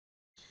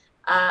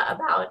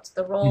about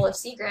the role of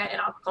sea grant in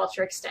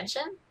aquaculture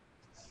extension.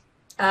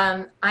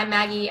 I'm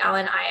Maggie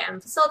Allen. I am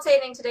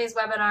facilitating today's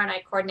webinar and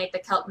I coordinate the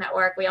CELC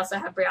network. We also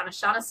have Brianna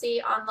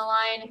Shaughnessy on the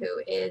line,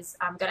 who is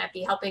going to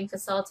be helping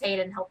facilitate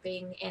and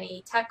helping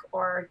any tech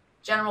or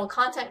general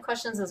content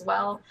questions as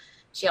well.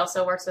 She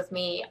also works with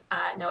me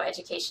at NOAA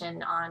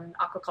Education on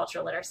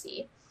aquaculture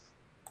literacy.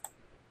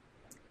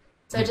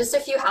 So just a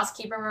few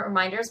housekeeping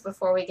reminders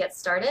before we get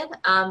started.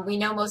 We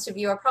know most of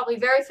you are probably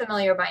very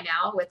familiar by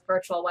now with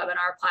virtual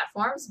webinar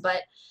platforms,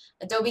 but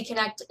Adobe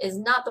Connect is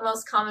not the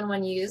most common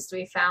one used,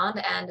 we found,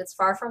 and it's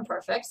far from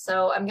perfect.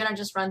 So I'm going to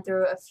just run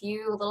through a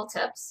few little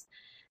tips.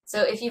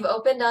 So if you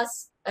opened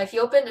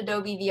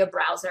Adobe via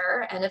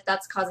browser, and if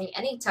that's causing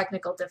any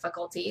technical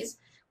difficulties,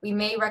 we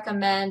may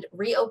recommend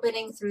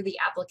reopening through the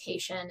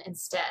application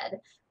instead,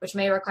 which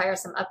may require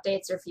some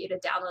updates or for you to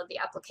download the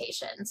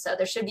application. So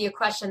there should be a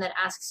question that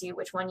asks you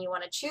which one you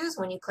want to choose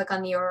when you click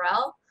on the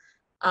URL.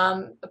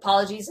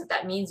 Apologies if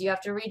that means you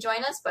have to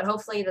rejoin us, but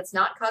hopefully that's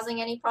not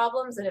causing any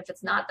problems. And if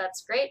it's not,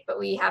 that's great. But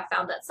we have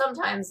found that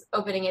sometimes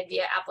opening it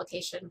via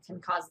application can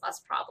cause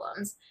less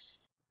problems.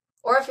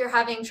 Or if you're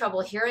having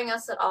trouble hearing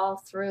us at all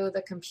through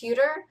the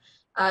computer,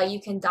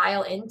 you can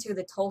dial into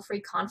the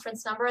toll-free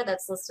conference number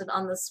that's listed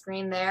on the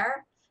screen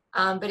there.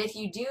 But if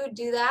you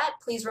do that,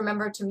 please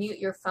remember to mute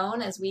your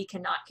phone, as we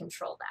cannot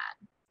control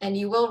that. And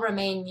you will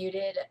remain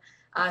muted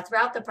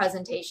throughout the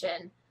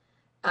presentation.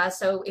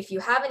 So if you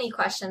have any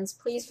questions,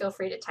 please feel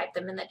free to type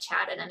them in the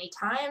chat at any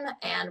time,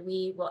 and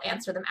we will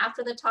answer them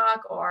after the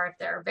talk, or if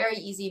they're very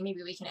easy,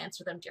 maybe we can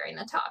answer them during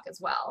the talk as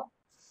well.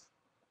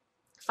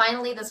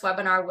 Finally, this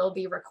webinar will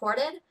be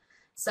recorded.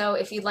 So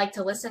if you'd like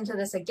to listen to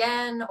this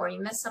again, or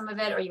you missed some of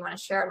it, or you want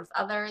to share it with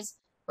others,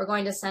 we're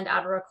going to send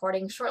out a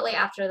recording shortly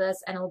after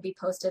this, and it will be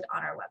posted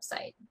on our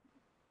website.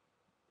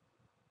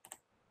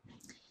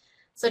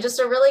 So just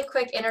a really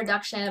quick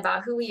introduction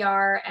about who we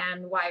are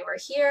and why we're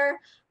here.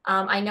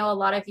 I know a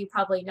lot of you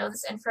probably know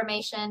this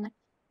information,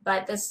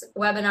 but this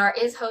webinar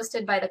is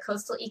hosted by the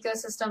Coastal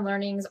Ecosystem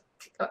Learning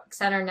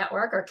Center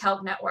Network, or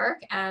CELC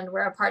Network, and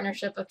we're a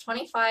partnership of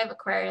 25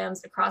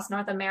 aquariums across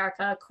North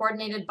America,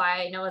 coordinated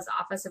by NOAA's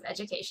Office of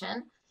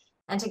Education.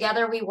 And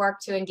together we work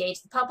to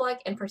engage the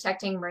public in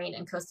protecting marine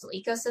and coastal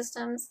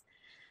ecosystems.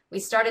 We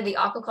started the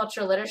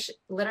Aquaculture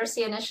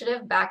Literacy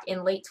Initiative back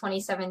in late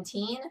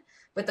 2017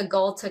 with the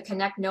goal to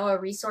connect NOAA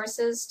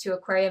resources to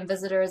aquarium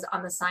visitors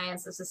on the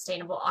science of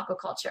sustainable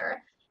aquaculture.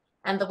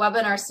 And the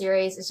webinar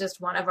series is just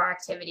one of our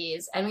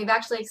activities. And we've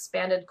actually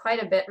expanded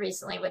quite a bit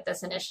recently with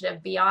this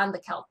initiative beyond the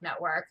CELC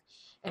network.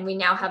 And we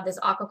now have this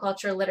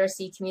Aquaculture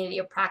Literacy Community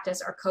of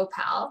Practice, or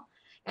COPAL.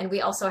 And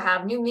we also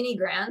have new mini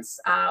grants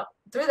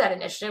through that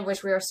initiative,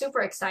 which we are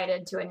super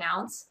excited to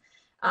announce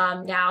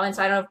now. And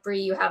so I don't know if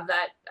Bree, you have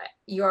that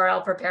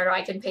URL prepared, or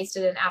I can paste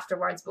it in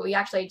afterwards, but we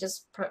actually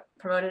just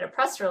promoted a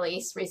press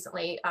release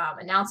recently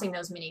announcing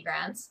those mini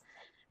grants.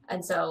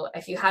 And so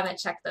if you haven't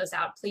checked those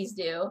out, please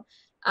do.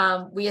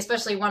 We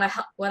especially want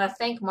to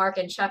thank Mark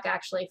and Chuck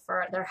actually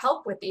for their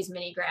help with these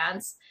mini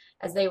grants,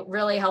 as they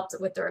really helped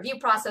with the review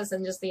process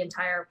and just the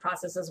entire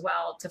process as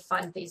well to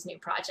fund these new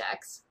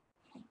projects.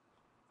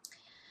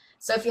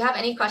 So if you have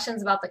any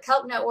questions about the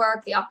CELC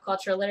network, the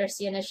Aquaculture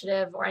Literacy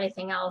Initiative, or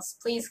anything else,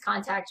 please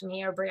contact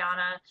me or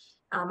Brianna.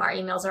 Our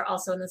emails are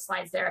also in the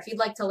slides there. If you'd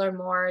like to learn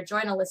more,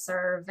 join a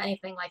listserv,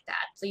 anything like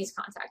that, please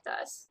contact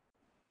us.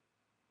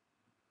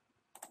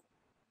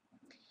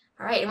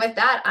 All right, and with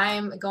that,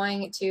 I'm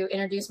going to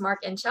introduce Mark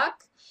and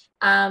Chuck.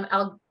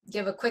 I'll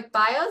give a quick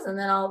bios, and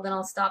then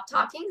I'll stop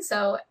talking.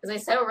 So as I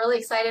said, we're really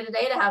excited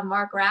today to have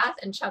Mark Rath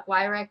and Chuck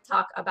Wyrick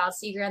talk about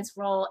Sea Grant's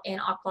role in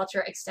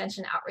aquaculture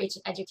extension, outreach,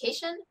 and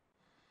education.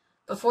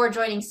 Before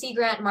joining Sea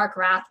Grant, Mark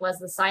Rath was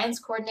the science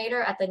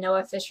coordinator at the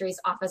NOAA Fisheries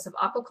Office of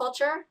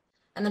Aquaculture.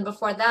 And then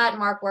before that,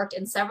 Mark worked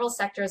in several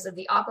sectors of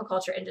the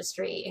aquaculture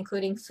industry,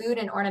 including food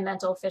and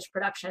ornamental fish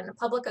production,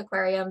 public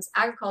aquariums,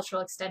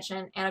 agricultural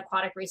extension, and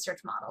aquatic research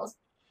models.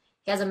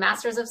 He has a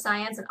Master's of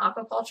Science in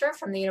Aquaculture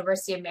from the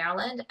University of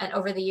Maryland, and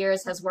over the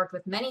years has worked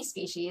with many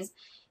species,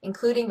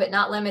 including but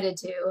not limited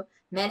to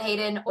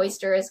menhaden,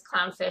 oysters,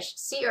 clownfish,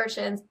 sea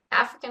urchins,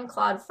 African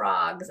clawed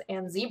frogs,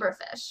 and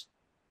zebrafish.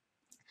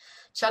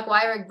 Chuck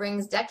Wyrick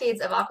brings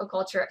decades of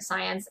aquaculture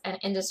science and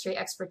industry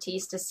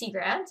expertise to Sea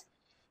Grant.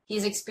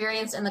 He's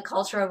experienced in the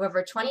culture of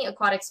over 20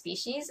 aquatic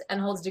species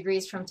and holds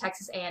degrees from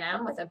Texas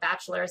A&M with a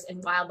bachelor's in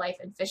wildlife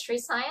and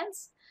fisheries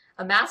science,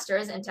 a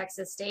master's in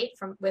Texas State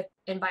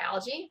in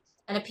biology,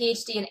 and a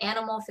PhD in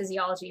animal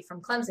physiology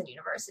from Clemson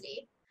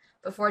University.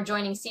 Before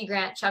joining Sea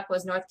Grant, Chuck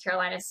was North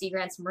Carolina Sea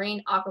Grant's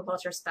marine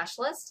aquaculture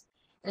specialist,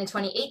 and in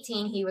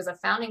 2018, he was a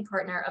founding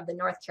partner of the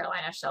North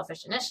Carolina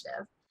Shellfish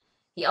Initiative.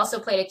 He also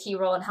played a key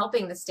role in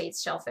helping the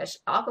state's shellfish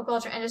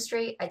aquaculture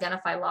industry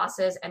identify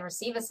losses and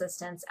receive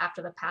assistance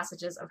after the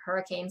passages of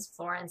Hurricanes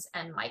Florence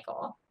and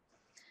Michael.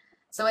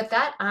 So with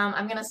that,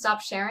 I'm going to stop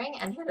sharing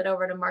and hand it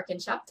over to Mark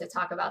and Chuck to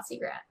talk about Sea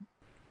Grant.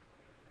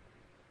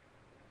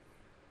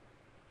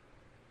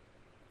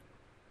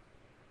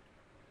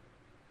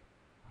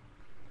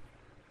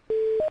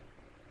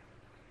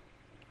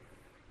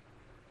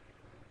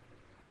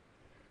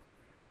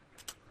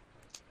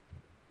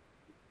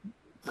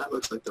 That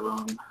looks like the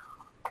wrong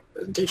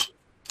presentation.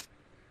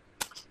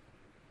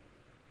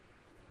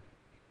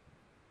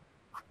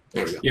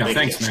 There we go. Yeah,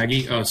 thanks,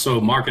 Maggie. So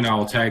Mark and I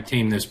will tag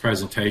team this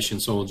presentation,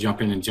 so we'll jump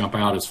in and jump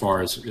out as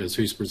far as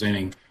who's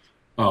presenting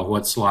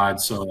what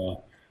slides.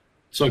 So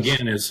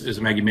again, as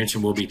Maggie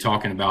mentioned, we'll be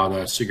talking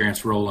about Sea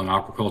Grant's role in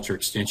aquaculture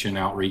extension,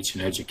 outreach,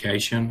 and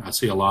education. I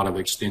see a lot of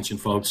extension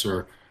folks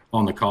are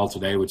on the call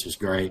today, which is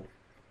great.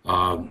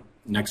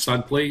 Next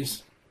slide,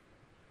 please.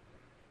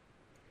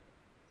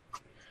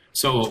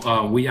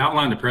 So we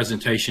outlined the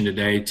presentation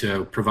today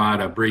to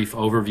provide a brief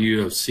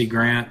overview of Sea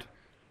Grant,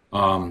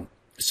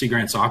 Sea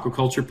Grant's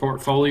aquaculture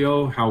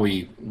portfolio, how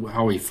we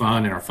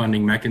fund and our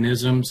funding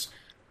mechanisms.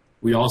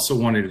 We also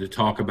wanted to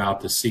talk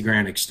about the Sea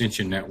Grant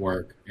Extension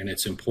Network and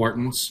its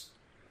importance,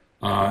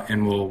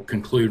 and we'll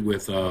conclude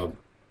with a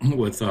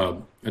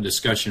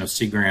discussion of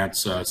Sea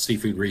Grant's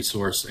seafood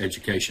resource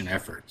education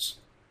efforts.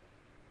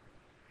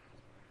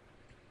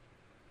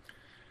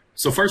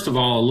 So first of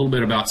all, a little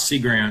bit about Sea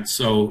Grant.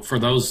 So for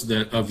those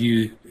of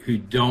you who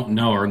don't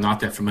know or are not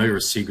that familiar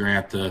with Sea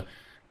Grant, the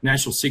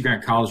National Sea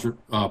Grant College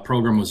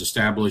program was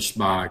established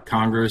by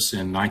Congress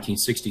in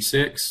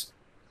 1966.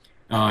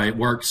 It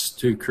works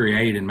to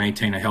create and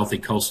maintain a healthy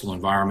coastal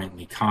environment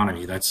and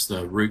economy. That's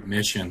the root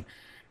mission.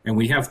 And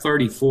we have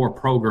 34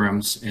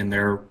 programs in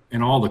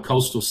all the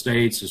coastal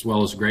states as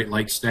well as Great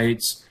Lakes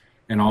states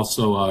and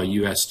also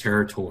U.S.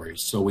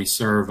 territories. So we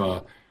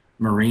serve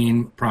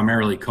marine,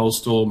 primarily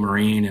coastal,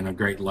 marine, and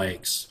Great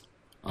Lakes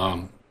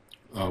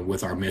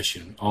with our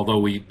mission. Although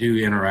we do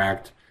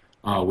interact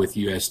with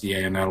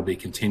USDA, and that'll be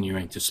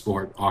continuing to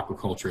support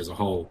aquaculture as a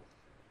whole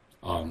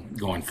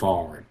going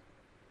forward.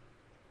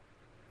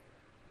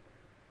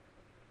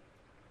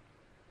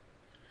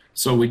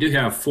 So we do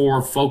have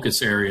 4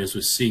 focus areas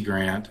with Sea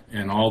Grant,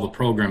 and all the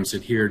programs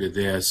adhere to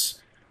this.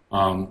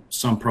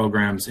 Some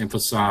programs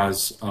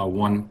emphasize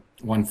one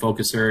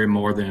focus area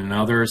more than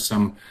another.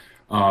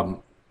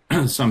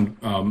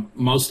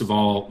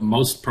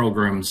 Most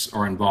programs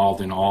are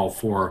involved in all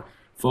 4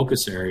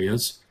 focus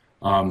areas.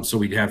 So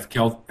we'd have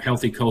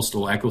healthy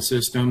coastal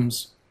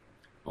ecosystems.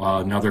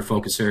 Another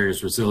focus area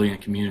is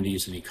resilient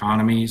communities and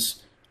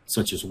economies,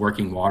 such as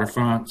working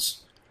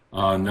waterfronts.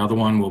 Another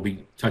one we'll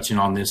be touching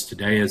on this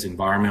today is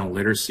environmental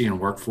literacy and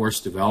workforce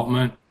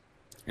development.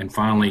 And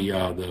finally,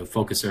 the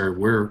focus area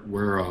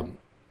we're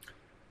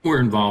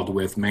involved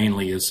with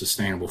mainly is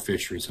sustainable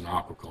fisheries and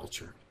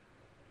aquaculture.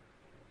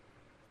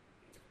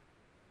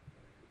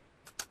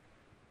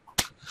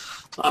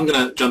 I'm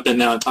going to jump in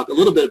now and talk a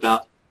little bit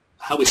about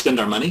how we spend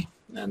our money,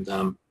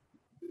 and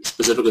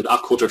specifically the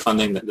aquaculture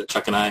funding that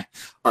Chuck and I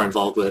are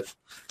involved with.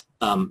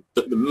 The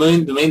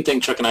main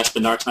thing Chuck and I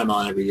spend our time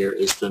on every year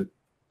is the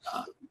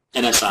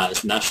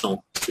NSIs,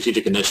 National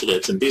Strategic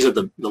Initiatives, and these are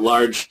the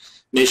large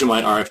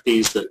nationwide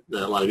RFPs that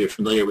a lot of you are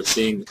familiar with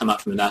seeing that come out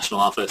from the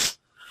national office.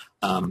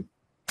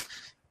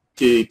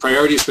 The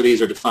priorities for these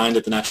are defined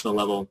at the national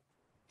level.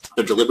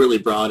 They're deliberately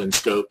broad in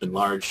scope and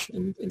large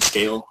in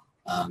scale.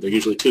 They're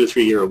usually 2 to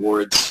 3 year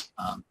awards.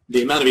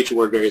 The amount of each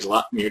award varies a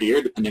lot from year to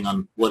year depending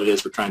on what it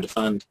is we're trying to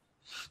fund.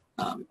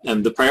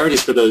 And the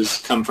priorities for those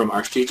come from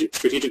our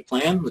strategic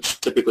plan,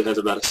 which typically has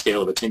about a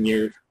scale of a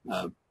 10-year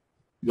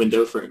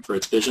window for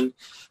its vision.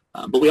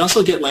 But we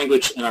also get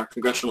language in our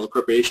congressional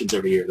appropriations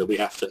every year that we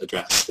have to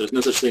address. There's no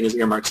such thing as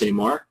earmarks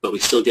anymore, but we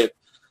still get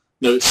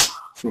notes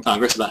from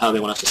Congress about how they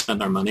want us to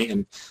spend our money.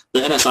 And the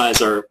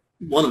NSIs are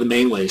one of the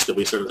main ways that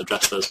we sort of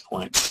address those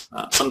points.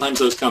 Sometimes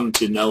those come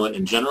to NOAA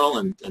in general,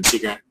 and Sea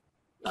Grant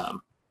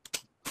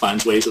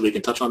finds ways that we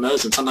can touch on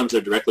those, and sometimes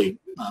they're directly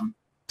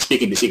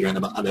speaking to Sea Grant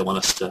about how they want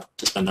us to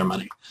spend our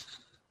money.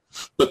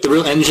 But the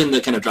real engine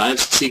that kind of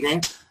drives Sea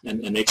Grant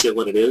and makes it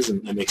what it is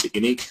and makes it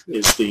unique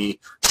is the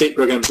state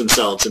programs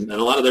themselves, and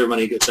a lot of their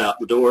money gets out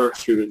the door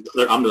through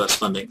their omnibus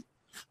funding,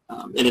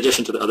 in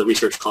addition to the other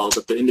research calls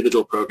that the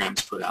individual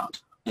programs put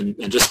out.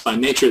 And just by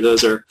nature,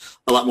 those are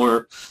a lot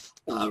more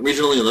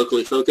regionally and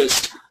locally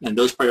focused, and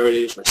those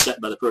priorities are set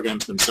by the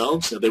programs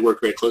themselves. So they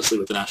work very closely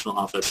with the national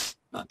office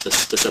to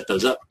set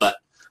those up, but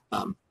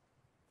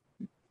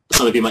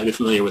some of you might be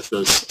familiar with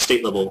those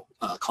state-level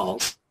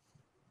calls.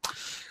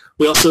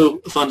 We also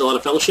fund a lot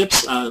of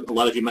fellowships. A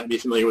lot of you might be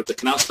familiar with the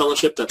Knaus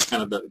Fellowship. That's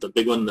kind of the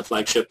big one, the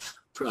flagship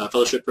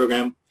fellowship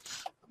program,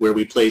 where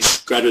we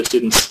place graduate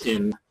students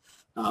in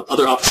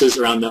other offices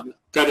around NOAA,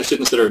 graduate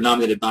students that are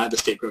nominated by the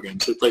state program.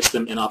 So we place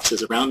them in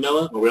offices around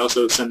NOAA, or we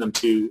also send them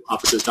to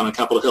offices down on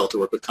Capitol Hill to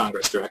work with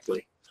Congress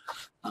directly.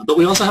 But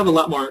we also have a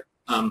lot more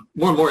and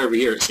more every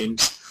year, it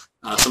seems,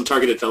 some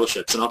targeted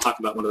fellowships, and I'll talk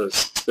about one of those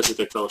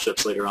specific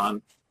fellowships later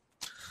on.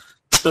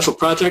 Special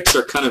projects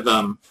are kind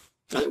of,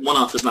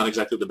 one-off is not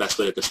exactly the best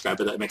way to describe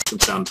it. That makes them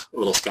sound a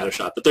little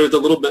scattershot. But they're the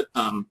little bit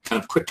kind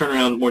of quick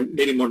turnaround,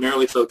 maybe more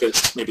narrowly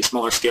focused, maybe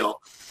smaller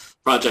scale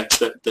projects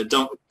that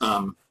don't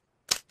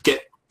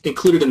get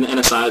included in the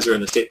NSIs or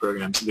in the state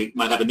programs. We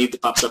might have a need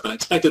that pops up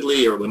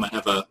unexpectedly, or we might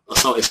have a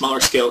smaller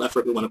scale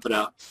effort we want to put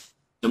out,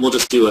 and we'll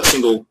just do a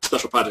single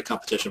special project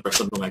competition for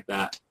something like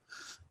that.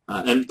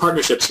 And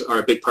partnerships are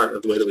a big part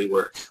of the way that we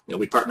work. You know,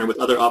 we partner with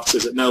other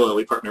offices at NOAA.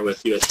 We partner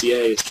with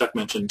USDA, as Chuck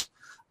mentioned.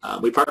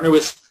 We partner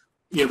with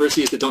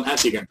universities that don't have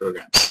sea grant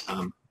programs.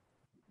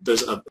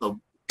 There's a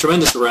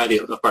tremendous variety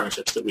of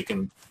partnerships that we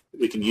can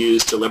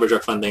use to leverage our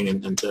funding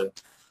and to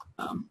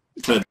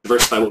kind of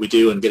diversify what we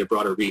do and get a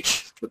broader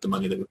reach with the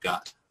money that we've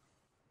got.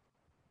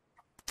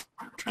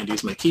 I'm trying to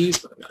use my keys,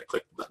 but I've got to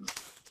click the button. There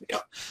we go.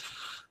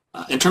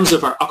 In terms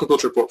of our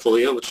aquaculture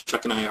portfolio, which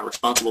Chuck and I are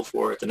responsible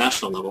for at the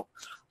national level,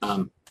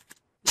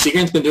 Sea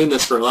Grant's been doing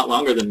this for a lot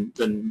longer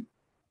than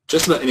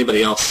just about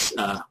anybody else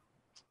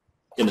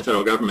in the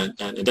federal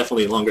government, and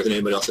definitely longer than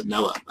anybody else at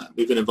NOAA.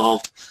 We've been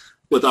involved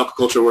with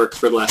aquaculture work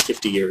for the last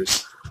 50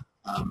 years.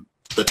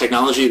 The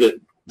technology that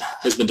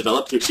has been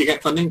developed through Sea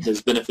Grant funding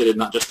has benefited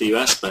not just the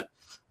U.S., but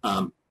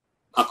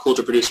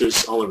aquaculture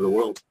producers all over the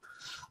world.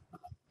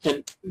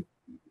 And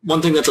one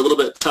thing that's a little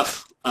bit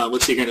tough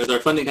with Sea Grant is our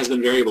funding has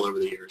been variable over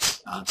the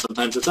years.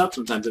 Sometimes it's up,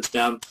 sometimes it's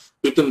down.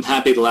 We've been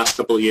happy the last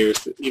couple of years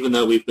that even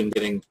though we've been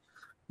getting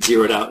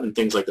zeroed out in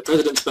things like the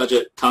president's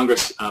budget,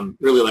 Congress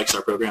really likes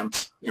our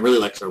programs and really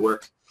likes our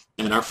work.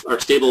 And our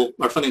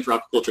funding for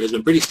aquaculture has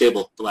been pretty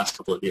stable the last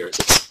couple of years.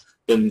 It's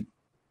been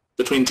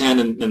between 10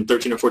 and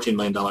 13 or $14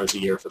 million a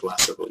year for the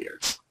last several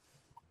years.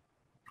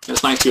 And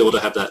it's nice to be able to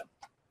have that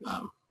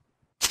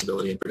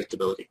stability and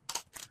predictability.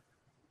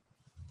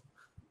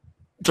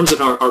 In terms of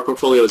how our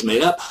portfolio is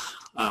made up,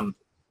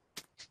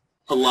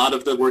 a lot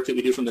of the work that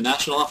we do from the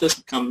national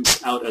office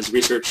comes out as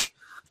research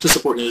to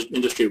support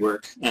industry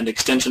work and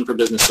extension for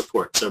business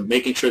support. So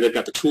making sure they've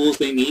got the tools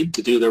they need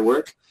to do their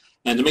work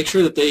and to make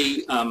sure that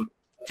they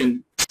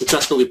can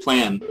successfully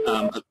plan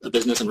a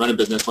business and run a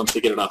business once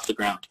they get it off the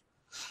ground.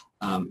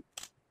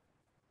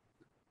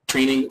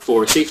 Training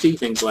for safety,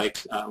 things like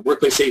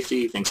workplace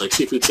safety, things like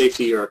seafood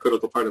safety are a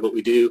critical part of what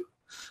we do.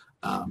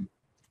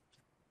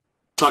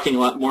 Talking a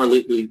lot more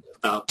lately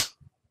about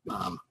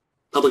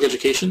public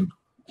education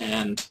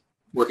and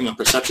working on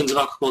perceptions of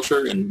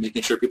aquaculture and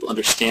making sure people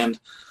understand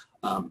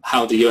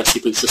how the U.S.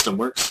 seafood system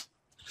works.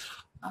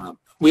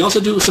 We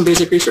also do some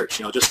basic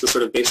research, just the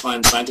sort of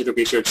baseline scientific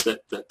research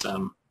that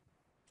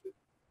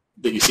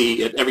you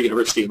see at every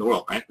university in the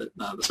world, right?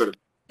 The sort of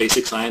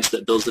basic science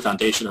that builds the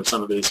foundation of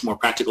some of these more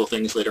practical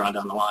things later on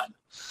down the line.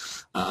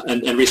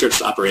 And research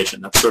to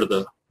operation, that's sort of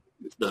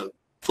the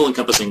full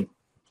encompassing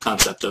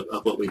concept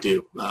of what we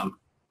do.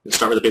 We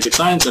start with the basic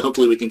science, and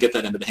hopefully we can get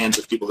that into the hands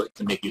of people that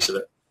can make use of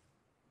it.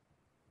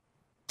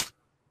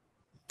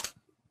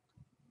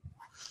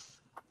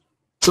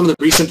 Some of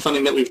the recent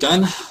funding that we've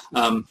done,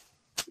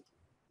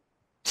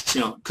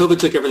 COVID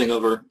took everything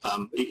over,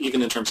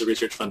 even in terms of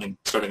research funding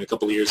starting a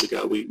couple of years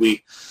ago.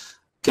 We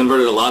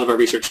converted a lot of our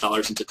research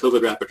dollars into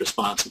COVID rapid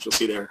response, which you'll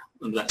see there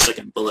in that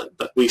second bullet.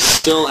 But we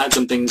still had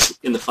some things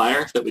in the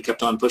fire that we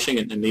kept on pushing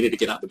and needed to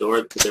get out the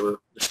door because they're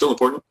still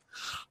important.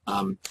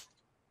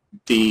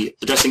 The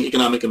addressing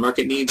economic and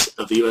market needs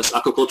of the U.S.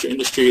 aquaculture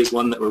industry is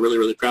one that we're really,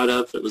 really proud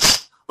of. It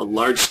was a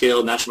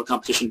large-scale national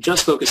competition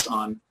just focused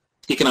on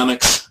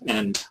economics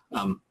and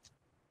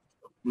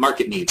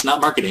market needs,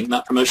 not marketing,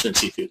 not promotion of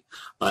seafood,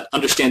 but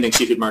understanding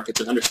seafood markets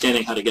and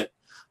understanding how to get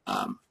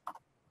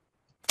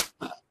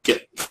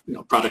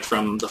product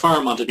from the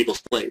farm onto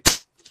people's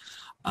plates.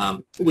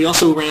 We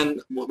also ran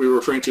what we were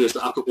referring to as the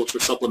aquaculture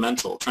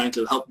supplemental, trying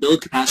to help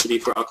build capacity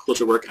for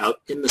aquaculture work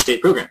out in the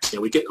state programs.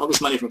 We get all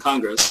this money from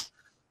Congress.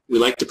 We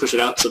like to push it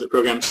out so that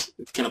programs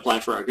can apply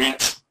for our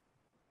grants.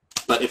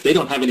 But if they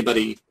don't have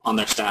anybody on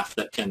their staff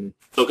that can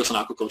focus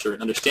on aquaculture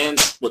and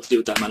understands what to do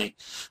with that money,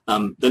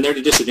 then they're at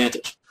a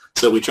disadvantage.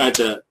 So we tried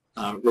to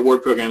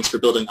reward programs for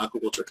building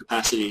aquaculture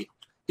capacity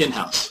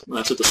in-house.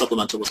 That's what the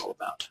supplemental was all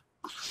about.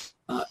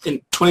 In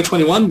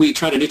 2021, we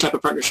tried a new type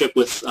of partnership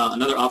with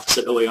another office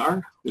at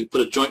OAR. We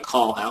put a joint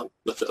call out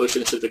with the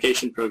Ocean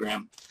Acidification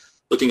Program,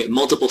 looking at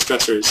multiple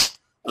stressors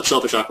of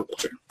shellfish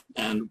aquaculture.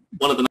 And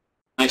one of the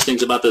nice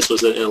things about this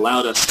was that it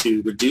allowed us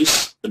to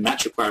reduce the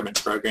match requirements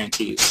for our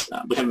grantees.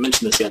 We haven't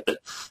mentioned this yet, but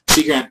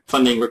Sea Grant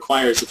funding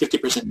requires a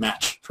 50%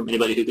 match from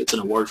anybody who gets an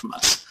award from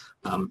us,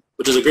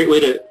 which is a great way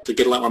to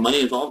get a lot more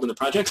money involved in the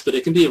projects, but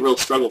it can be a real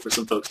struggle for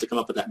some folks to come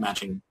up with that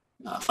matching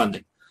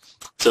funding.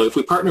 So if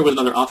we partner with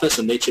another office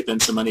and they chip in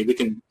some money, we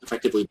can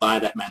effectively buy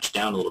that match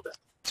down a little bit,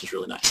 which is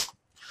really nice.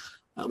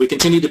 We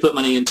continue to put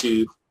money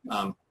into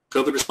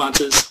COVID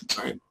responses.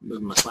 Sorry,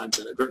 moving my slides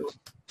inadvertently.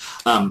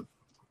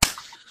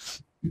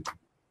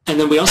 And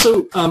then we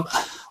also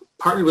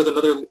partnered with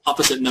another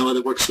office at NOAA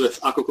that works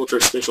with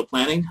aquaculture spatial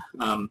planning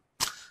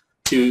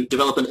to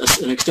develop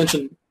an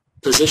extension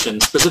position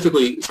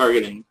specifically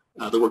targeting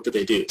the work that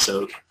they do.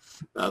 So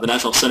the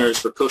National Centers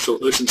for Coastal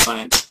Ocean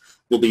Science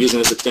will be using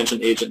this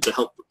extension agent to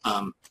help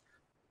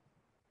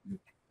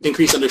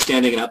increase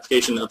understanding and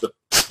application of the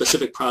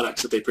specific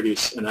products that they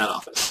produce in that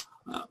office.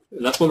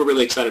 And that's what we're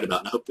really excited about,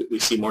 and I hope that we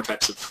see more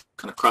types of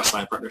kind of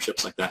cross-line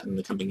partnerships like that in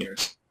the coming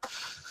years.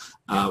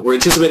 We're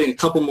anticipating a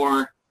couple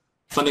more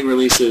funding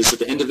releases at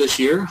the end of this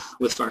year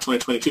with our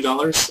 2022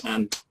 dollars,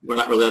 and we're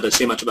not really allowed to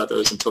say much about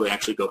those until they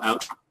actually go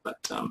out, but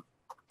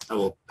I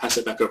will pass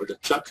it back over to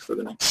Chuck for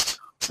the next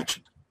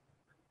section.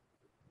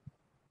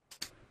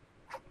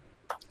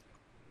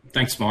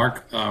 Thanks,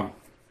 Mark. I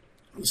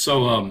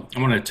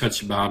want to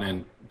touch about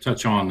and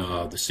touch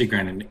on the Sea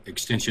Grant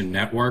Extension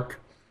Network.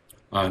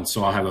 And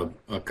so I'll have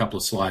a couple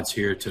of slides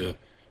here to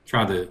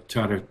try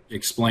to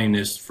explain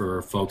this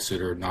for folks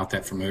that are not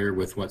that familiar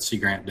with what Sea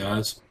Grant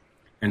does.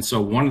 And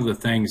so one of the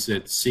things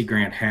that Sea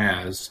Grant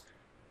has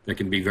that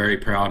can be very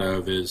proud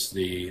of is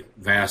the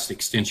vast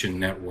extension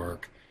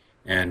network.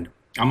 And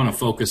I'm going to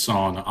focus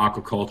on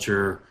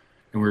aquaculture,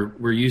 and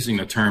we're using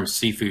the term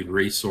seafood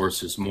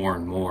resources more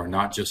and more,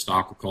 not just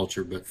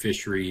aquaculture, but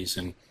fisheries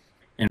and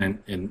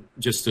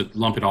just to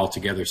lump it all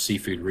together,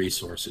 seafood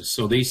resources.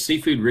 So these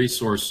seafood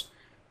resource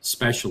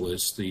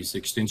specialists, these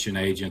extension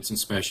agents and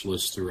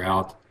specialists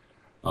throughout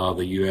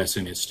the U.S.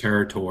 and its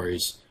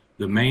territories,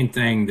 the main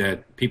thing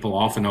that people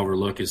often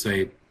overlook is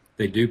they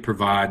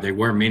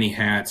wear many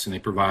hats, and they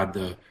provide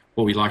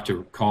what we like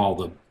to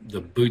call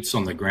the boots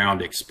on the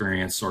ground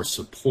experience or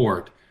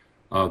support.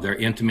 They're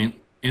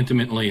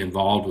intimately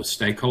involved with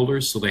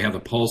stakeholders, so they have the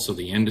pulse of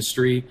the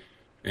industry,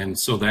 and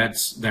so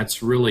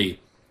that's really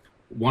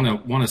one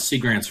of Sea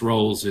Grant's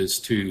roles is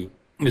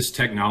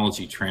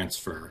technology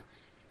transfer,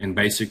 and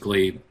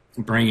basically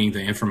bringing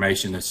the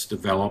information that's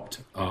developed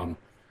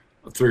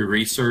through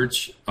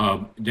research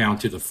down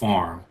to the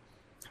farm,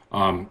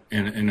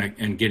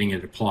 and getting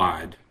it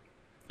applied.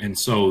 And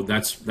so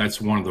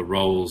that's one of the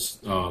roles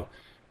of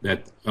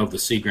the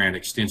Sea Grant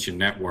Extension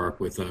Network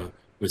with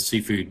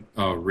seafood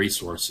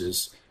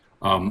resources.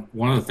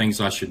 One of the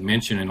things I should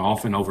mention, and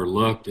often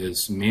overlooked,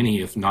 is many,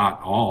 if not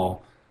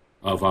all,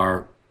 of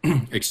our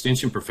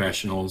extension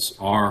professionals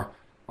are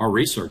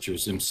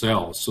researchers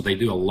themselves. So they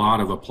do a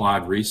lot of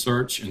applied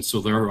research, and so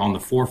they're on the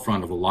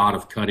forefront of a lot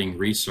of cutting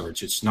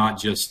research. It's not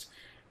just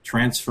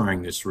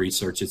transferring this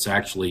research, it's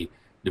actually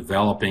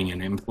developing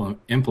and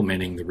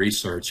implementing the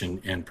research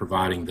and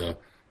providing the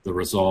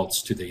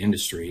results to the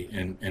industry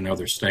and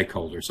other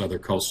stakeholders, other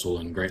coastal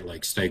and Great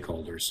Lakes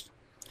stakeholders.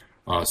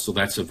 So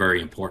that's a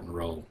very important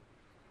role.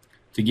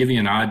 To give you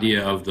an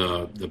idea of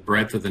the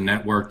breadth of the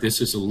network, this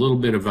is a little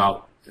bit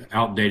about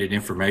outdated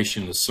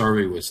information. The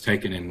survey was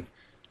taken in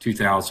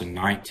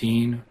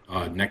 2019.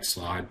 Next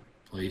slide,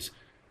 please.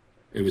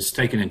 It was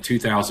taken in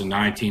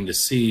 2019 to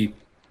see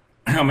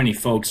how many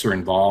folks are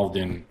involved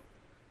in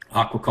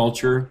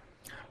aquaculture.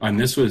 And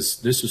this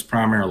was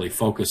primarily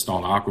focused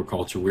on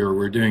aquaculture.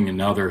 We're doing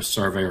another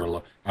survey,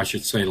 or I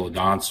should say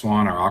LaDon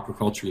Swan, our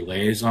aquaculture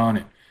liaison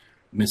at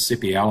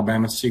Mississippi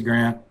Alabama Sea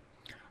Grant,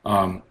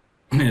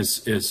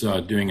 is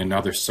doing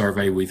another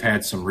survey. We've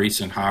had some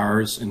recent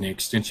hires in the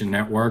extension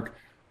network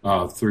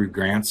through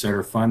grants that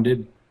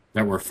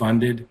were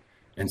funded,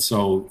 and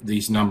so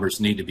these numbers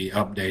need to be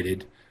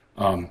updated.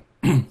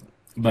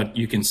 But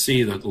you can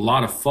see that a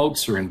lot of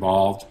folks are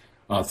involved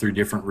through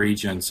different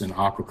regions in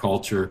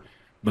aquaculture,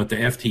 but the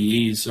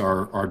FTEs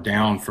are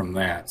down from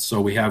that.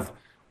 So we have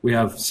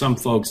some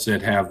folks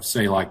that have,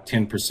 say, like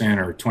 10%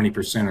 or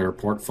 20% of their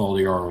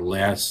portfolio or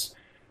less,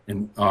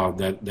 and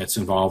that's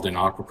involved in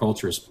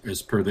aquaculture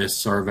as per this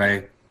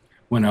survey,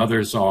 when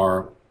others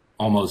are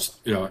almost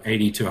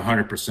 80 to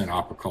 100%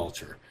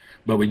 aquaculture.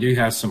 But we do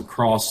have some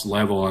cross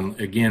level, and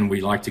again,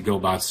 we like to go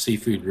by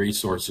seafood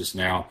resources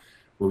now,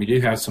 but we do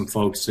have some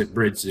folks that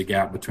bridge the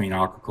gap between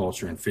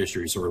aquaculture and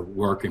fisheries, or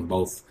work in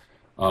both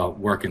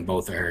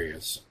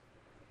areas.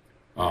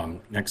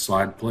 Next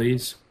slide,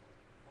 please.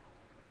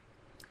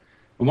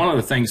 One of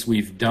the things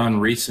we've done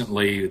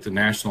recently at the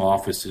national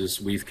office is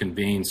we've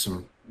convened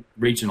some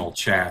regional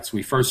chats.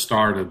 We first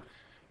started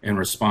in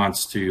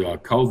response to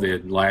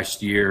COVID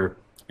last year,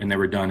 and they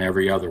were done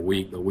every other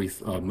week, but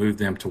we've moved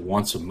them to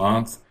once a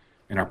month.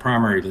 And our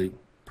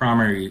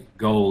primary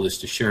goal is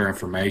to share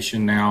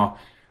information now,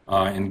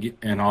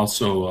 and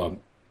also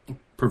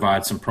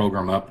provide some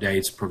program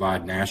updates,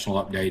 provide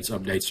national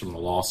updates from the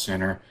Law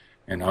Center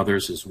and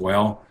others as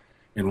well.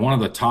 And one of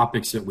the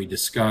topics that we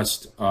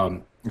discussed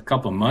a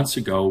couple of months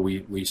ago,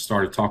 we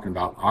started talking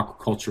about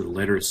aquaculture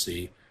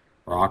literacy,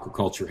 or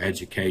aquaculture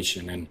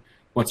education, and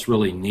what's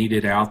really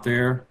needed out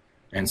there.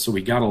 And so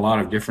we got a lot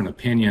of different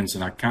opinions,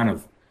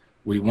 and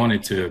we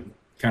wanted to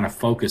kind of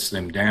focus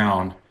them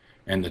down.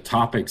 And the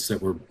topics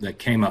that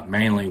came up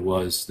mainly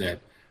was that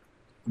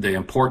the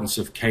importance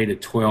of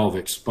K-12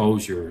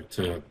 exposure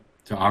to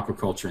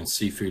aquaculture and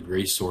seafood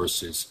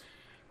resources,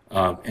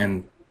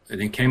 and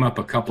it came up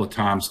a couple of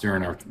times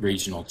during our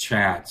regional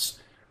chats.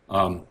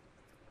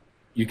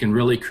 You can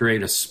really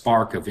create a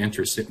spark of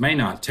interest. It may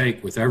not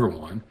take with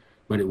everyone,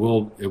 but it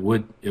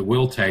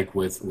will take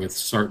with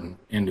certain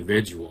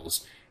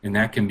individuals, and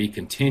that can be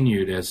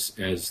continued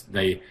as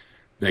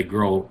they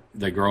grow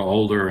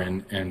older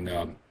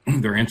and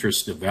their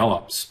interest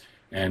develops,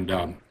 and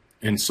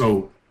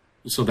so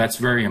that's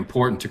very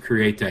important to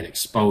create that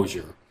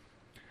exposure.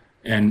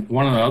 And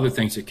one of the other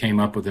things that came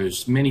up with,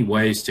 there's many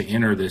ways to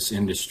enter this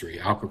industry,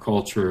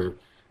 aquaculture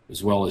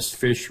as well as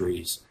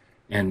fisheries,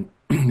 and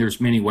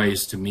there's many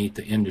ways to meet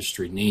the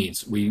industry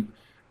needs. We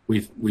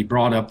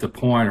brought up the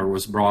point, or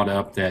was brought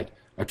up, that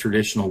a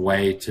traditional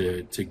way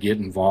to get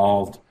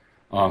involved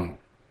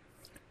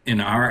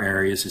in our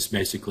areas is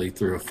basically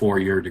through a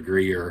 4-year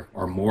degree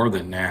or more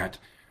than that.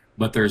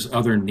 but there's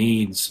other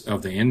needs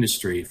of the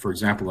industry. For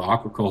example, the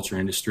aquaculture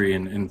industry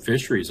and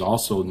fisheries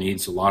also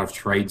needs a lot of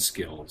trade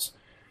skills.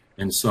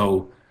 And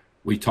so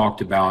we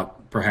talked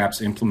about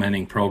perhaps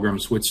implementing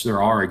programs, which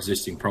there are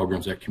existing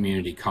programs at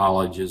community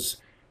colleges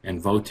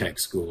and VOTEC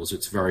schools.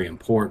 It's very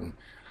important.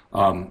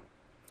 And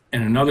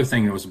another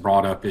thing that was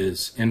brought up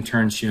is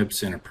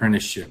internships and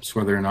apprenticeships,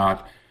 whether or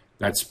not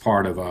that's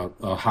part of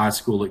a high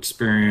school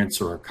experience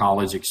or a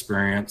college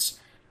experience,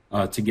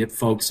 to get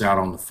folks out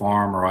on the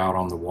farm or out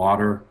on the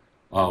water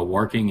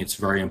working. It's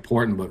very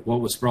important. But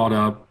what was brought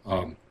up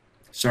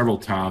several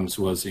times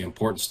was the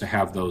importance to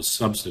have those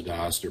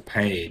subsidized or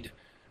paid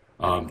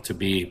to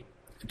be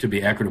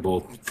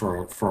equitable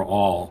for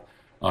all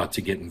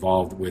to get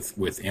involved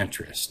with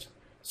interest.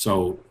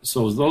 So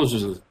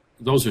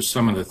those are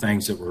some of the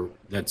things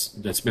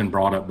that's been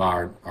brought up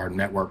by our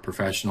network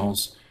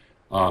professionals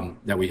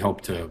that we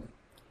hope to.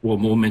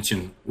 We'll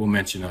mention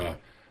it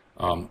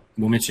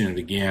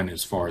again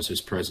as far as this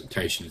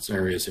presentation. It's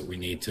areas that we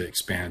need to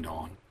expand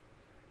on.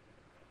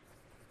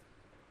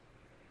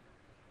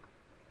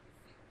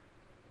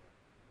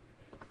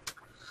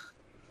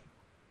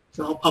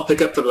 So I'll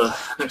pick up for the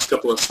next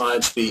couple of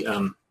slides.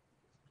 The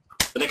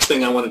next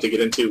thing I wanted to get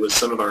into was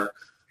some of our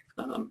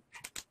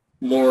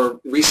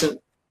more recent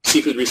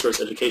seafood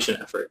resource education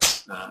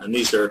efforts. And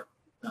these are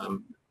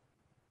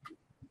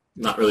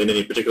not really in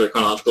any particular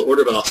chronological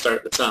order, but I'll start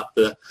at the top.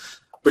 The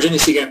Virginia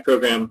Sea Grant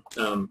Program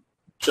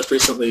just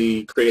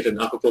recently created an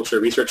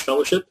aquaculture research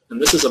fellowship,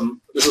 and this is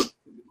one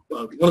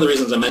of the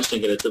reasons I'm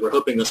mentioning it is that we're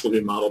hoping this will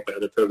be modeled by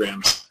other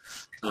programs.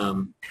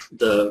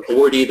 The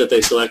awardee that they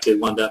selected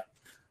wound up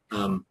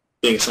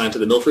being assigned to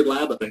the Milford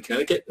Lab up in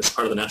Connecticut as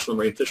part of the National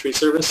Marine Fisheries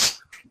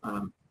Service,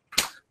 and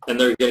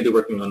they're going to be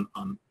working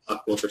on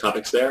aquaculture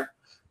topics there.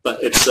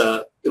 But it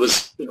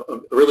was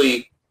a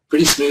really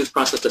pretty smooth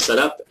process to set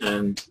up,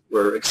 and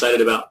we're excited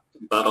about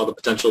all the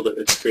potential that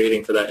it's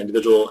creating for that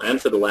individual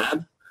and for the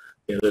lab.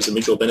 There's a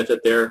mutual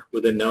benefit there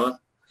within NOAA,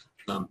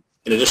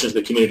 in addition to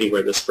the community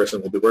where this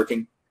person will be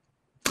working.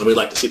 And we'd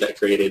like to see that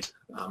created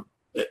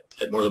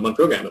at more than one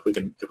program if we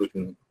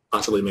can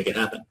possibly make it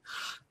happen.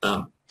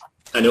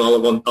 I know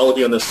all of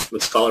you on this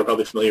call are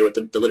probably familiar with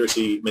the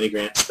literacy mini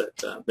grants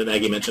that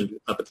Maggie mentioned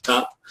up at the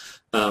top.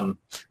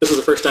 This was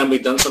the first time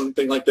we'd done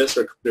something like this,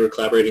 or we were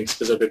collaborating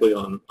specifically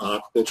on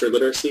aquaculture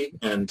literacy,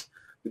 and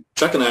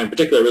Chuck and I in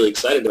particular are really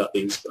excited about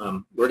these.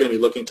 We're going to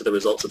be looking to the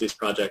results of these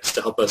projects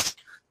to help us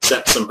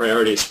set some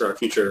priorities for our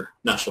future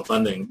national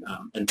funding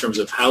in terms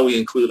of how we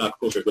include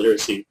aquaculture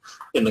literacy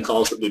in the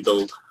calls that we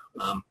build.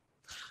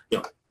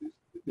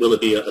 Will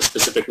it be a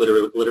specific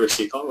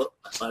literacy call? Oh,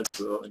 my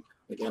slides are rolling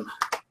again.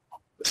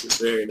 This is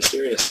very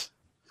mysterious.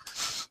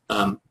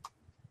 How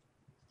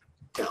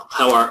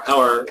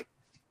our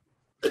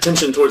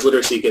attention towards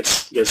literacy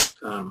gets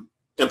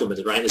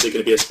implemented, right? Is it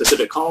going to be a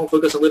specific call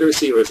focused on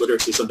literacy, or is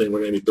literacy something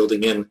we're going to be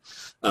building in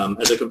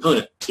as a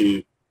component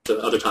to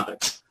other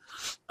topics?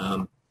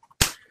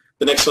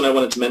 The next one I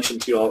wanted to mention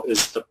to you all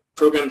is the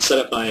program set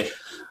up by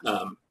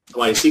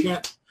Hawaii Sea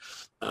Grant.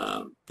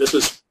 This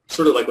was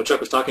sort of like what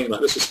Chuck was talking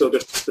about. This was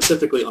focused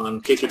specifically on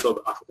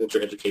K-12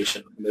 aquaculture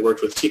education. And they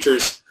worked with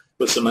teachers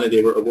with some money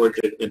they were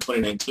awarded in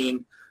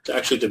 2019 to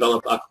actually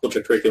develop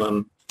aquaculture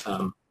curriculum,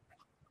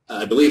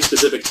 I believe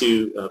specific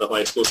to the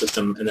Hawaii school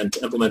system, and then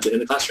to implement it in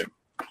the classroom.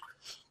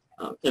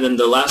 And then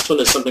the last one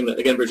is something that,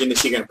 again, Virginia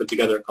Sea Grant put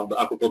together called the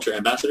Aquaculture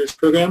Ambassadors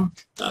Program.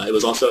 It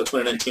was also a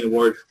 2019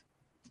 award.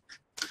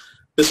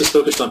 This was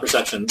focused on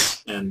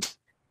perceptions and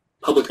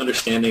public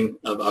understanding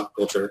of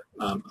aquaculture,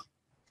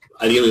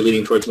 ideally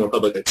leading towards more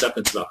public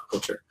acceptance of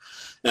aquaculture.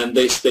 And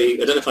they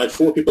identified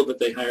 4 people that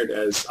they hired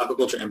as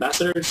aquaculture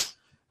ambassadors.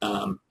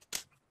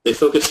 They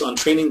focused on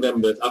training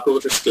them with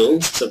aquaculture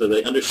skills so that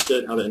they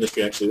understood how the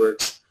industry actually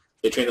works.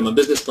 They trained them on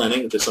business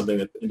planning, which is something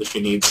that the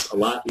industry needs a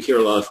lot. We hear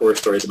a lot of horror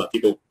stories about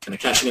people kind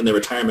of cashing in their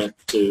retirement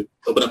to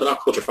open up an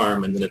aquaculture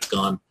farm, and then it's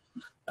gone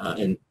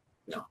in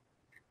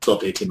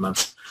 12 to 18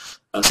 months.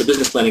 So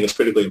business planning is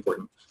critically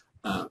important.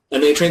 And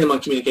they trained them on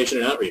communication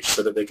and outreach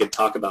so that they could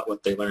talk about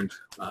what they learned,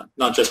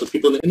 not just with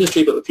people in the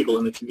industry, but with people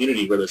in the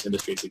community where those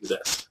industries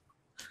exist.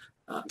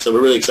 So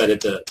we're really excited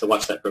to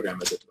watch that program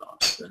as it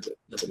develops,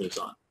 as it moves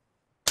on.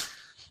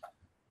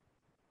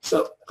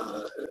 So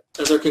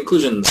as our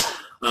conclusions,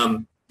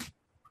 I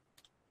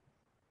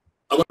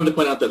wanted to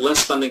point out that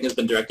less funding has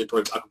been directed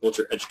towards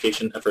aquaculture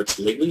education efforts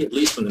lately, at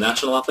least from the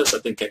national office. I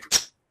think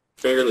it's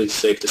fairly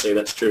safe to say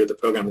that's true at the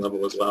program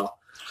level as well.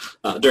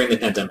 During the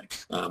pandemic,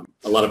 a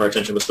lot of our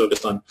attention was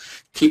focused on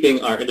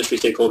keeping our industry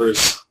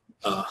stakeholders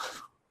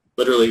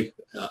literally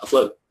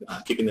afloat,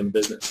 keeping them in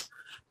business,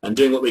 and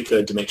doing what we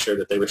could to make sure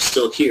that they were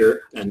still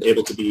here and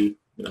able to be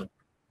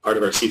part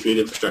of our seafood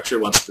infrastructure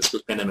once this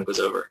pandemic was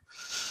over.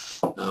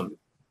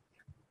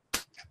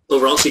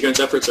 Overall, Sea Grant's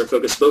efforts are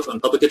focused both on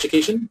public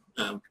education,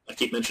 I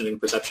keep mentioning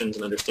perceptions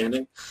and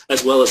understanding,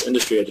 as well as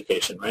industry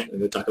education, right? And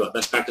we talk about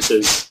best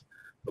practices,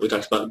 we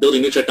talked about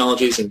building new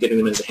technologies and getting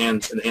them in the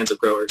hands of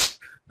growers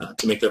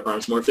to make their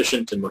farms more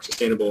efficient and more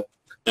sustainable.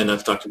 And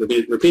I've talked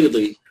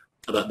repeatedly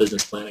about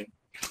business planning.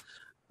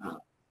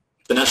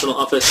 The national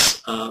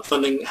office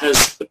funding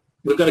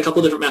we've got a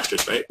couple different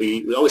masters, right?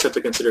 We always have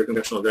to consider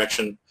congressional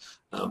direction,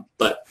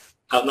 but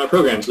out in our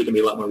programs we can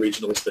be a lot more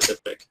regionally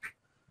specific.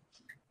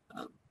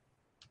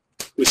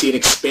 We see an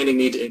expanding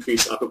need to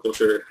increase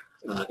aquaculture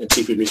and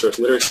seafood resource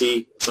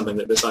literacy, something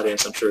that this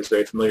audience I'm sure is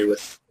very familiar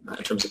with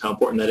in terms of how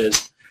important that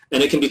is.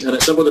 And it can be done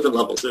at several different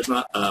levels. There's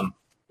not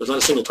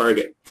a single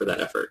target for that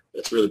effort.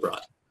 It's really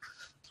broad.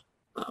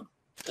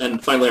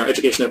 And finally, our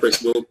education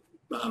efforts will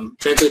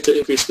translate to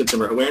increased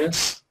consumer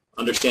awareness,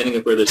 understanding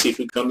of where the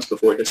seafood comes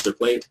before it hits their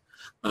plate,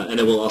 and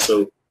it will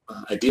also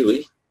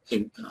ideally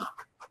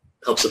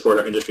help support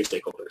our industry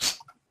stakeholders.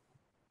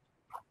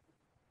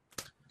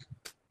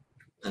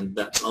 And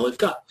that's all we've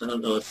got. I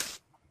don't know if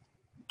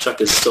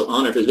Chuck is still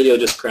on or if his video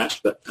just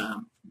crashed, but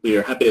we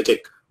are happy to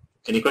take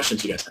any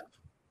questions you guys have.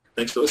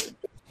 Thanks for listening.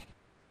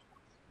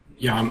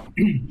 Yeah,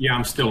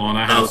 I'm still on.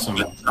 I have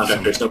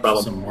no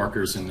problem. Some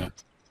markers in the.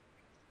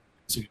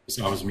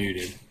 So I was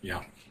muted.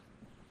 Yeah,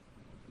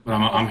 but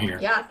I'm here.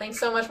 Yeah, thanks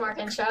so much, Mark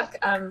and Chuck.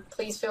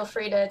 Please feel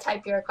free to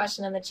type your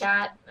question in the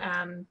chat,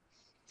 and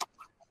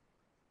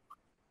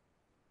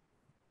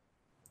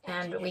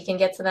we can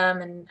get to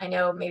them. And I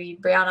know maybe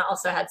Brianna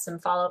also had some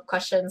follow-up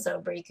questions,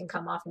 so Bri can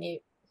come off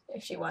mute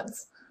if she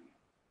wants.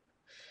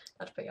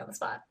 Not to put you on the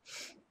spot.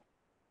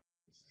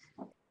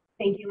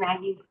 Thank you,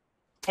 Maggie.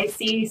 I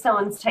see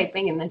someone's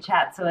typing in the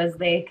chat, so as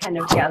they kind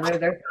of gather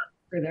their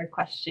thoughts for their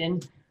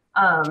question,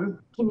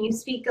 can you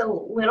speak a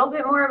little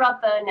bit more about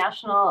the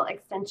National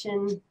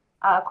Extension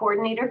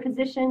Coordinator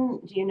position?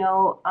 Do you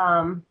know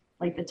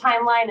like the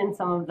timeline and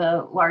some of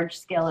the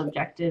large-scale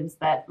objectives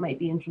that might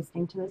be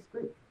interesting to this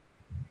group?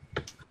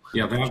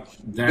 Yeah,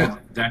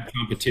 that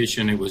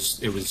competition, it was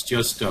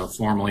just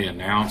formally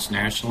announced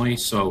nationally.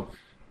 So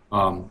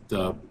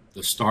the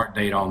start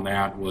date on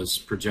that was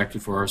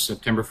projected for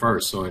September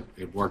 1st. So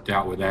it worked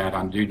out with that.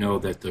 I do know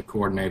that the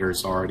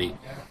coordinator's already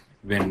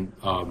been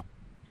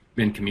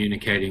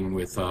communicating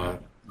with the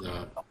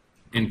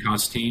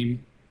NCOS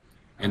team,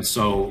 and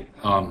so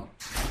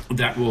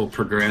that will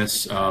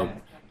progress.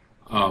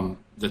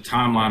 The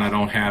timeline I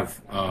don't have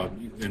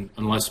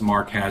unless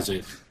Mark has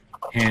it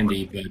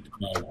handy, but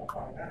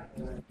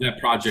that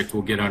project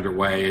will get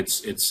underway.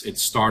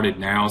 It's started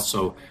now,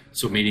 so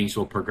meetings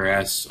will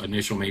progress.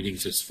 Initial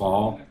meetings this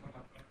fall,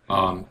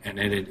 and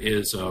then it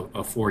is a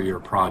 4-year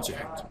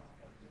project.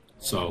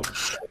 So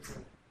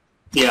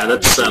yeah,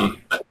 that's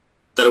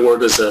that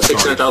award was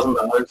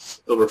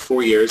 $600,000 over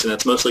 4 years, and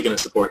that's mostly going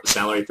to support the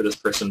salary for this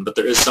person. But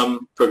there is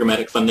some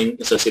programmatic funding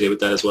associated with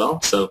that as well.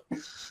 So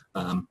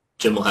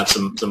Jim will have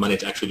some money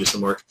to actually do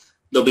some work.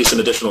 There'll be some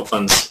additional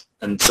funds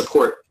and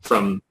support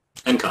from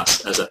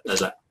NCOS as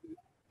that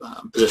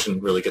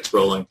position really gets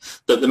rolling.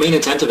 The main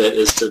intent of it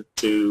is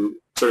to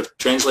sort of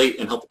translate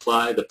and help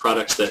apply the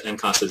products that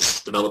NCOS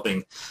is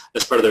developing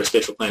as part of their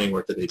spatial planning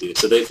work that they do.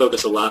 So they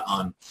focus a lot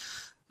on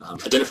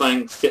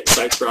identifying fit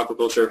sites for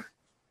aquaculture,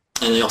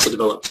 and they also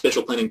develop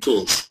spatial planning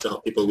tools to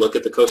help people look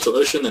at the coastal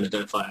ocean and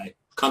identify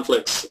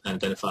conflicts and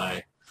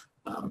identify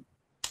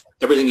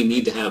everything you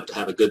need to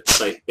have a good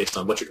site based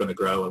on what you're going to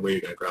grow and where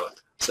you're going to grow it.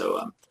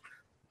 So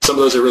some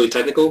of those are really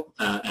technical,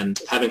 and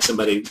having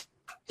somebody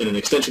in an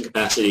extension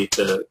capacity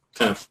to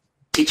kind of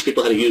teach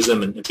people how to use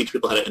them and teach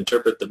people how to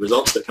interpret the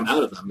results that come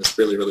out of them is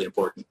really, really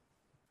important.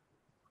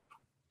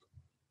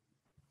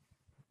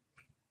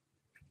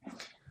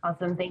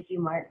 Awesome. Thank you,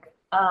 Mark.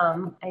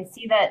 I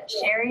see that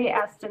Sherry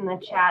asked in the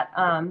chat,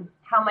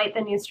 how might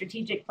the new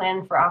strategic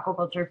plan for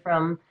aquaculture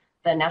from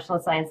the National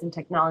Science and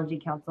Technology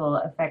Council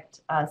affect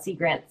Sea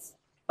Grant's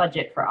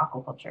budget for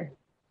aquaculture?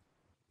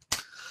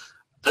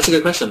 That's a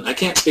good question. I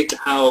can't speak to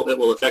how it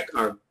will affect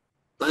our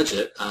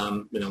budget.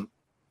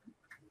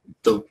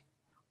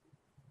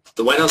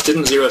 The White House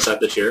didn't zero us out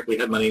this year. We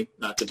had money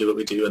to do what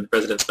we do in the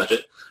president's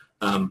budget.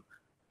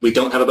 We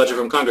don't have a budget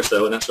from Congress,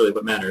 though, and that's really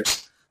what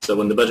matters. So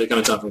when the budget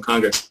comes out from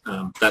Congress,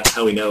 that's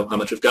how we know how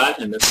much we've got,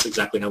 and that's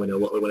exactly how we know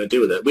what we want to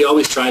do with it. We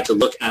always try to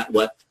look at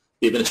what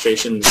the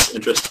administration's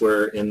interests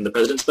were in the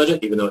president's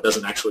budget, even though it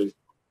doesn't actually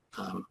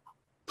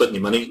put any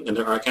money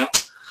into our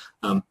accounts,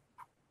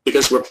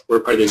 because we're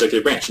part of the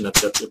executive branch, and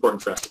that's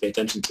important for us to pay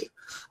attention to.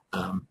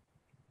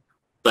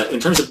 But in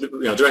terms of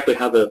directly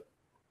how the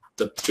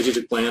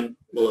strategic plan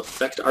will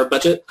affect our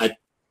budget,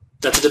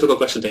 that's a difficult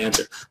question to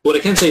answer. What I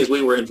can say is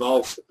we were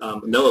involved,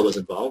 NOAA was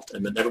involved,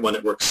 and then everyone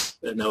that works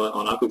at NOAA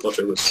on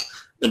aquaculture was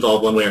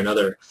involved one way or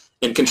another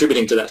in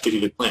contributing to that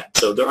strategic plan.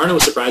 So there are no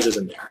surprises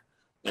in there.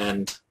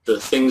 And the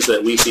things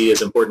that we see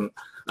as important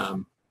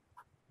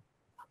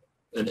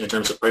in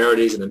terms of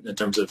priorities and in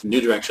terms of new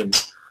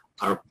directions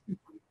are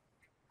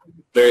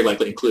very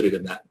likely included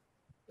in that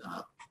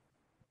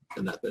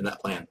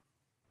plan.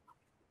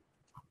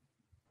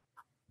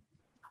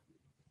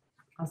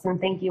 Awesome.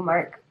 Thank you,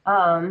 Mark.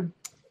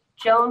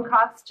 Joan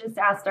Cox just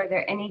asked, are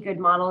there any good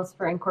models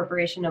for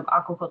incorporation of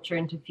aquaculture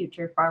into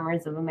future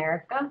farmers of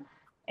America?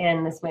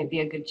 And this might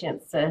be a good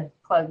chance to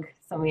plug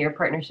some of your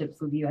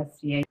partnerships with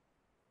USDA.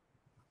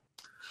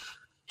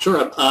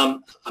 Sure.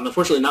 I'm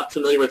unfortunately not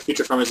familiar with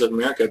Future Farmers of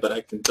America, but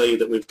I can tell you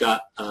that we've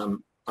got our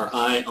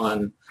eye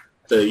on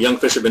the Young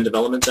Fishermen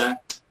Development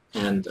Act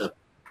and a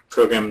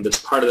program that's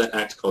part of that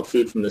act called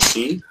Food from the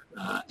Sea.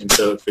 And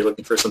so if you're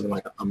looking for something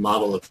like a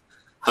model of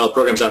how a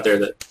program's out there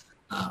that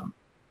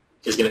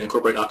is going to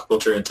incorporate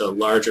aquaculture into a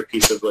larger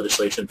piece of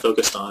legislation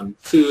focused on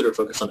food or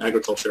focused on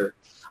agriculture,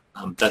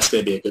 that's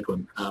going to be a good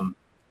one.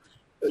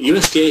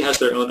 USDA has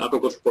their own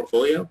aquaculture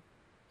portfolio.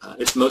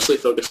 It's mostly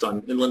focused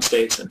on inland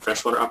states and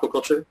freshwater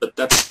aquaculture, but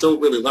that's still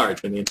really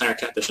large. I mean, the entire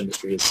catfish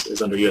industry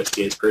is under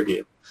USDA's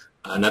purview,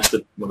 and that's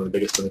one of the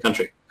biggest in the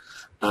country.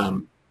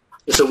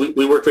 So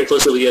we work very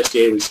closely with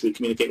USDA. We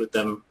communicate with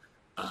them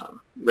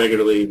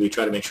regularly. We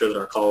try to make sure that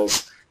our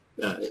calls,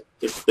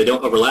 if they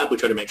don't overlap, we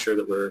try to make sure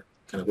that we're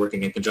kind of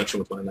working in conjunction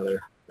with one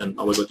another and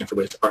always looking for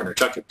ways to partner.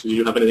 Chuck, do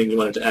you have anything you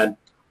wanted to add?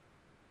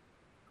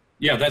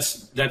 Yeah,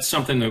 that's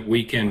something that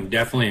we can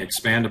definitely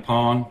expand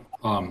upon.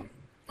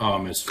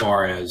 As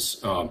far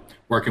as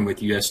working with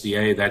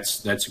USDA,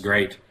 that's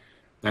great.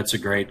 That's a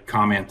great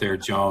comment there,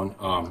 Joan.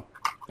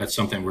 That's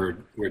something we're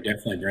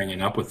definitely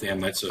bringing up with them.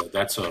 That's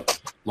a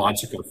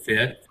logical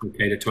fit from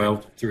K to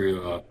 12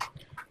 through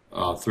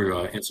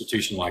an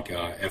institution like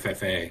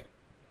FFA.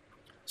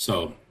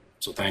 So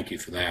thank you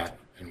for that,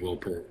 and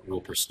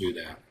we'll pursue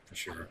that for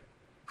sure.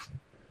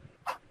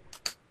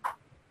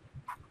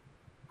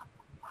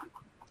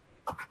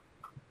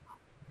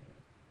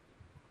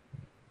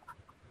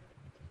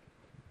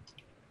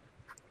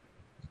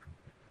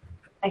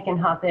 I can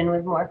hop in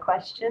with more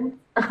questions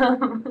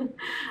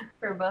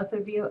for both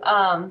of you.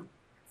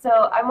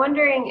 So I'm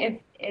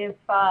wondering if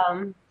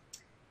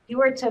you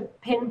were to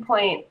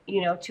pinpoint,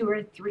 2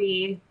 or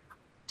 3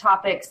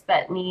 topics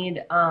that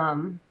need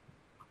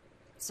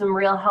some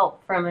real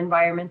help from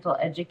environmental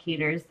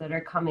educators that are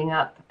coming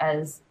up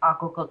as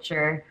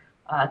aquaculture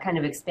kind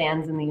of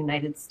expands in the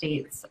United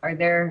States. Are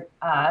there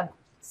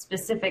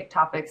specific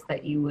topics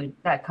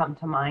that come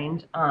to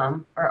mind,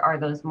 or are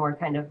those more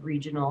kind of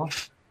regional?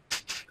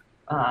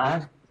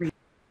 I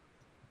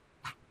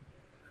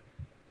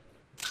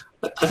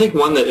think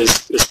one that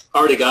is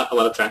already got a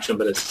lot of traction,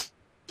 but it's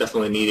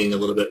definitely needing a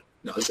little bit.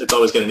 It's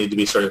always going to need to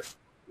be sort of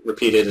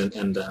repeated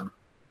and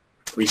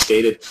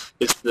restated.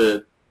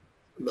 A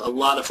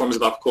lot of forms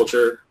of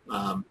aquaculture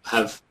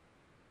have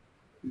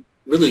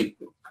really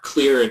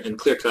clear and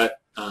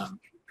clear-cut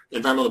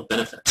environmental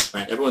benefits.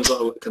 Right? Everyone's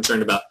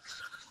concerned about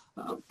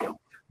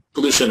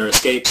pollution or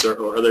escapes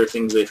or other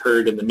things they've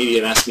heard in the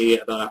media, mass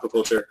media about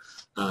aquaculture.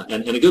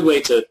 And a good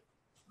way to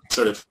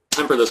sort of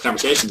temper those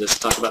conversations is to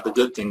talk about the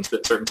good things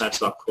that certain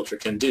types of aquaculture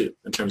can do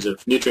in terms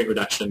of nutrient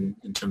reduction,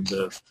 in terms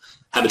of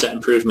habitat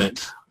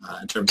improvement,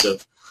 in terms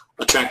of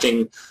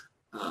attracting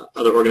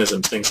other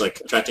organisms, things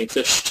like attracting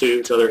fish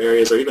to other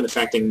areas, or even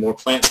attracting more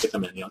plants to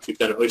come in. If you've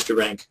got an oyster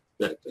bank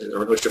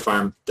or an oyster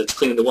farm that's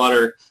cleaning the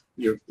water,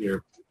 you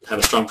have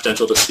a strong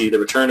potential to see the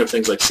return of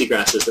things like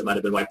seagrasses that might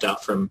have been wiped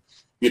out from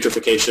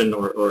eutrophication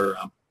or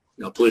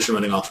pollution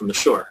running off from the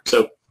shore.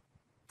 So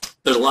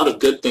there's a lot of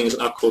good things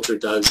that aquaculture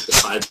does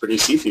besides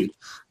produce seafood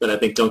that I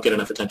think don't get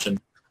enough attention,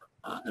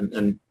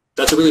 and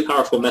that's a really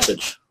powerful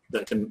message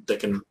that can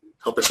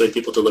help persuade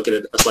people to look at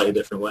it a slightly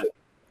different way.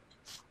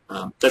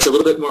 That's a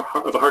little bit more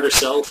of a harder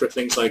sell for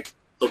things like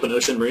open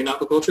ocean marine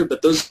aquaculture,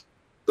 but those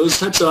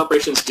types of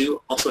operations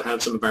do also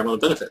have some environmental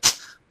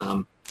benefits.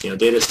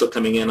 Data is still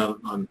coming in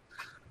on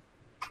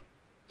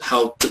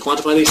how to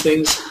quantify these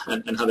things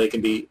and how they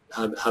can be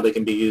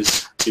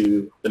used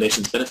to the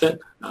nation's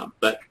benefit,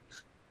 but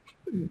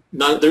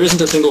there isn't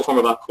a single form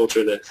of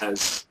aquaculture that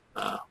has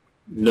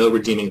no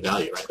redeeming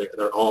value, right?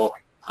 They're all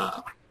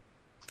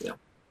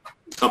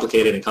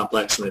complicated and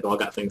complex, and they've all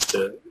got things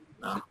to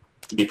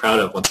be proud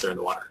of once they're in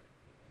the water.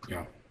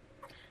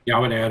 Yeah, I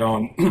would add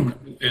on,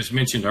 as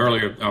mentioned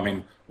earlier, I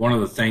mean, one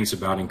of the things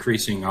about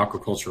increasing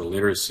aquacultural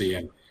literacy,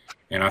 and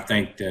I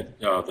think that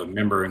the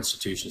member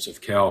institutions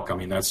of CELC, I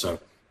mean, that's a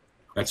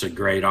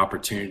great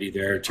opportunity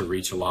there to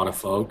reach a lot of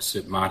folks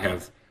that might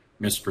have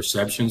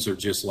misperceptions or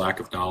just lack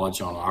of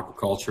knowledge on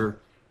aquaculture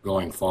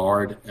going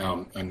forward,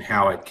 and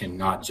how it can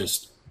not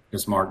just,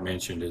 as Mark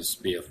mentioned,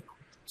 be a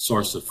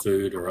source of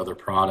food or other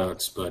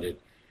products, but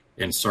it,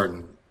 in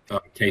certain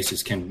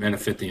cases, can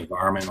benefit the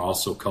environment,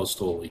 also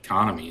coastal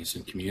economies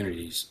and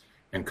communities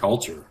and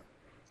culture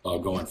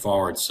going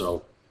forward.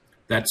 So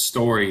that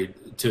story,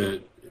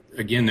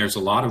 again, there's a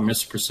lot of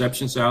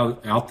misperceptions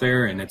out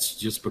there, and it's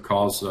just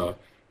because of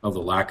the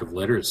lack of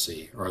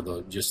literacy or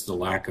just the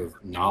lack of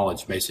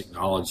knowledge, basic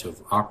knowledge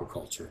of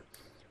aquaculture.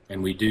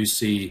 And we do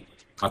see,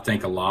 I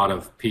think, a lot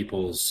of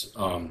people's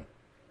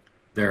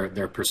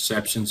their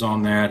perceptions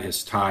on that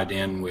is tied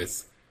in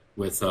with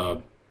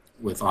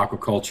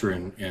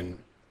aquaculture and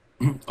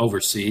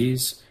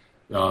overseas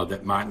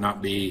that might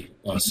not be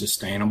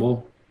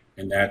sustainable,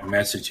 and that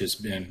message has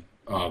been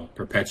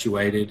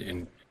perpetuated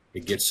and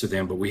it gets to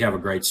them. But we have a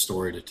great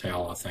story to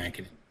tell, I think,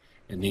 and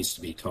it needs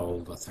to be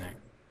told, I think.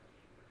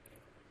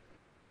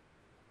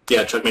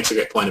 Yeah, Chuck makes a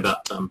great point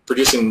about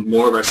producing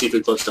more of our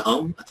seafood close to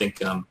home. I think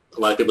a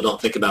lot of people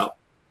don't think about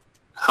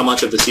how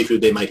much of the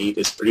seafood they might eat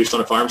is produced on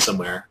a farm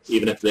somewhere,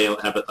 even if they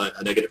don't have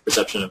a negative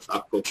perception of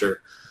aquaculture.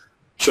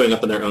 showing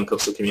up in their own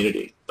coastal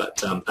community.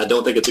 But I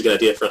don't think it's a good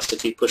idea for us to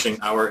keep pushing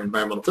our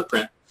environmental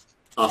footprint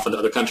off into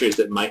other countries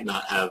that might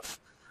not have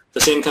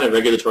the same kind of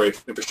regulatory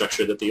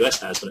infrastructure that the U.S.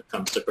 has when it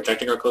comes to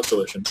protecting our coastal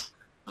oceans,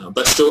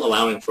 but still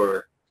allowing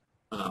for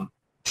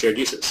shared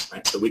uses.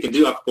 Right? So we can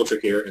do aquaculture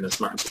here in a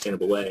smart and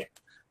sustainable way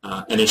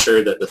and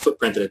ensure that the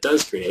footprint that it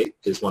does create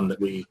is one that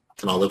we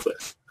can all live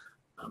with.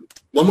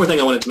 One more thing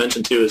I wanted to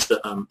mention too is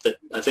that, that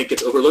I think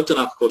it's overlooked in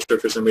aquaculture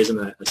for some reason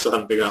that I still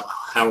haven't figured out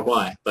how or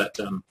why. But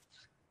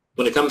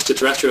when it comes to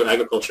terrestrial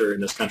agriculture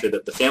in this country,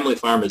 that the family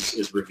farm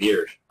is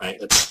revered.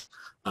 Right? It's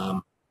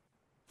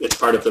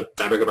part of the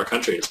fabric of our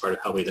country. It's part of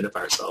how we identify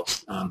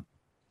ourselves.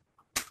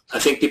 I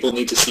think people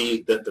need to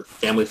see that the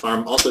family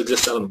farm also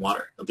exists out on the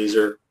water. These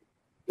are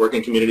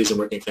working communities and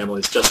working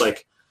families, just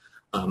like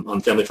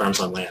on family farms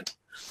on land.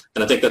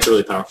 And I think that's a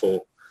really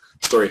powerful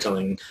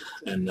storytelling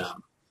and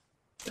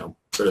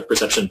sort of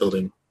perception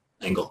building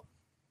angle.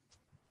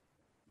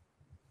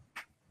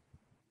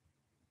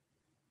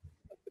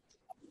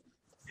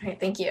 All right,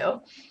 thank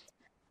you.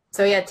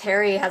 So yeah,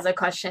 Terry has a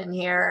question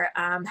here.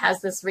 Has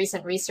this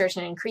recent research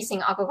in increasing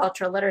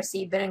aquaculture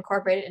literacy been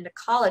incorporated into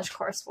college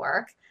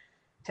coursework?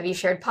 Have you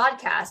shared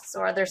podcasts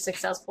or other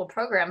successful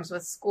programs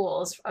with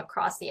schools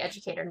across the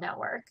educator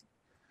network?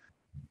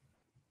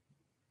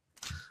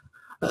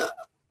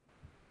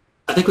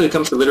 I think when it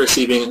comes to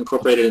literacy being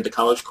incorporated into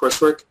college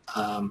coursework,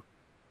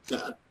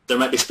 there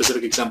might be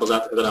specific examples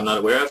out there that I'm not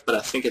aware of, but I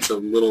think it's a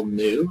little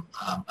new.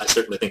 I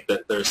certainly think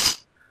that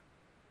there's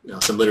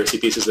some literacy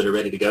pieces that are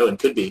ready to go and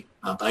could be.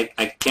 But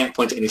I can't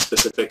point to any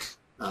specific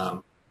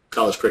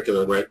college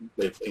curricula where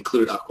they've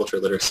included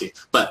aquaculture literacy.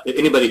 But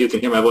anybody who can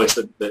hear my voice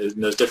that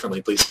knows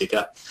differently, please speak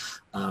up.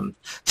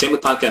 Same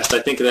with podcasts.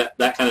 I think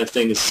that kind of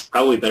thing is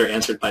probably better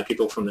answered by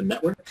people from the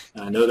network.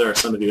 I know there are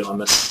some of you on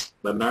this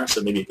webinar,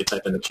 so maybe you could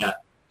type in the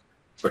chat.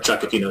 Or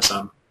Chuck, if you know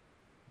some.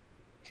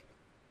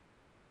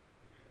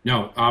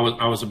 No, I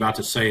was about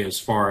to say, as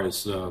far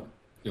as the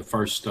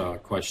first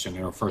question,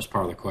 or first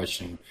part of the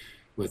question,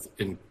 with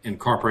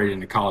incorporating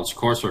the college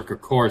coursework,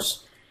 of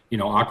course,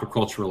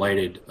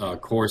 aquaculture-related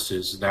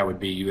courses, that would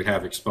be, you would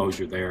have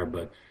exposure there,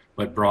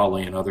 but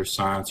broadly in other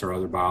science or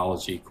other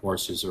biology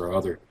courses or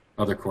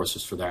other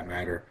courses for that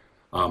matter.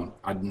 I'm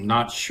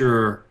not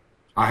sure,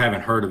 I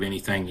haven't heard of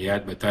anything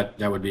yet, but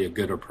that would be a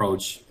good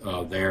approach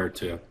there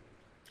to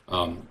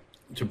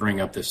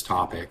bring up this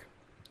topic.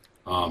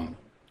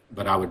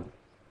 But I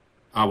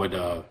would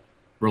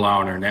rely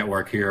on our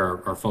network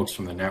here, or folks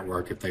from the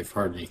network, if they've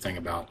heard anything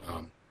about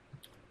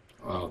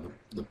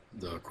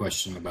the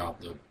question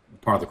about the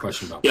part of the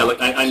question about. Yeah,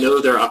 like I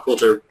know there are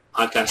aquaculture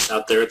podcasts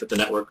out there that the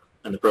network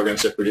and the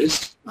programs have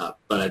produced,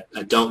 but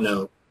I don't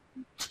know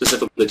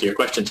specifically to your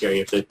question, Terry,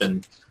 if they've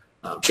been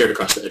shared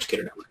across the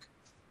educator network.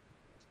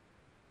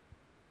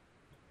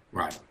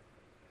 Right.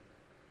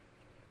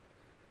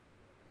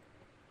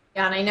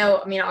 Yeah, and I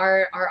know,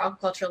 our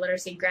aquaculture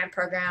literacy grant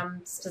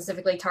program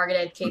specifically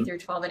targeted K through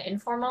 12 and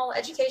informal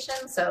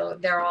education, so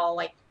they're all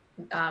like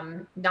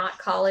not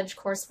college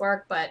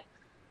coursework, but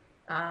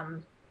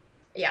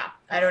yeah,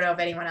 I don't know if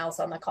anyone else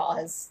on the call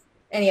has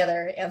any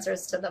other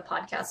answers to the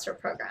podcast or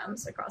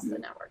programs across the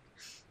network.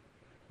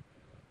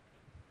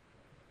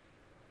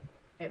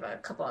 We have a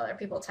couple other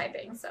people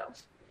typing, so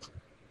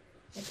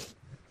maybe.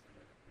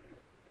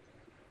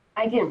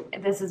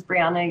 This is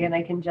Brianna again,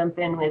 I can jump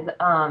in with,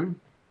 I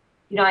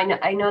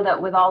know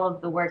that with all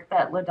of the work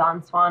that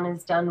LaDon Swan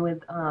has done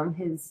with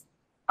his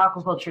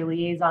aquaculture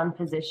liaison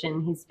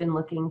position, he's been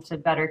looking to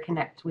better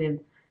connect with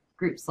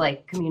groups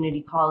like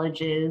community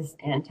colleges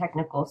and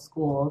technical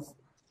schools.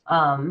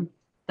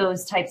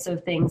 Those types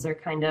of things are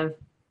kind of,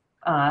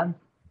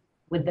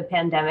 with the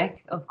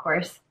pandemic, of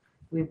course,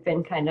 we've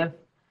been kind of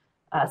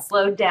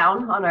slowed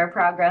down on our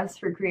progress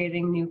for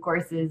creating new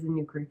courses and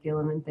new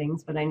curriculum and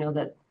things, but I know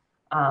that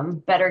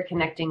better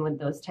connecting with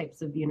those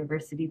types of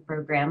university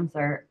programs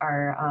are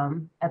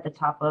at the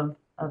top of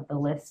the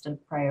list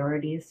of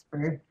priorities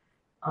for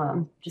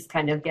just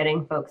kind of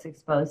getting folks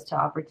exposed to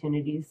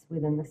opportunities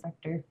within the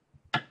sector.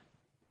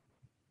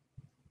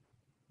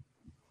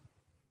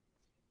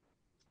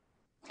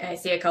 I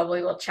see a couple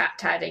people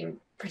chatting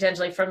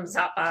potentially from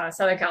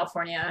Southern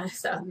California,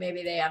 so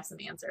maybe they have some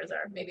answers,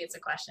 or maybe it's a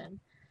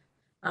question.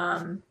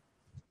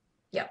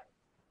 Yep.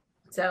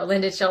 So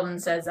Linda Chilton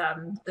says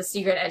the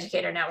Sea Grant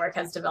Educator Network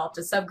has developed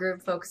a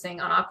subgroup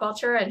focusing on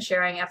aquaculture and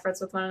sharing efforts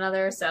with one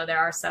another. So there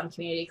are some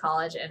community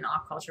college and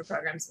aquaculture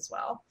programs as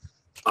well.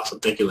 Awesome,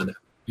 thank you, Linda.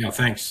 Yeah,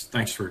 thanks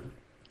for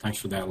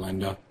that,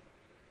 Linda.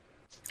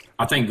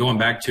 I think going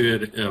back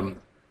to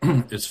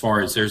it, as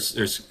far as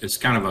it's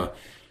kind of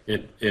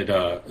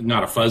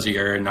not a fuzzy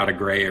area, not a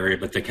gray area,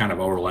 but they kind of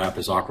overlap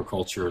as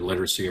aquaculture,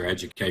 literacy, or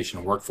education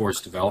and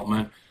workforce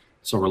development.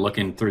 So we're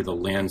looking through the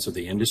lens of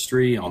the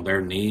industry on their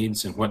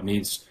needs and what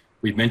needs.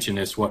 We've mentioned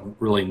this. What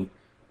really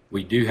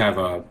we do have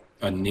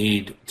a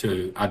need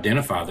to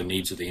identify the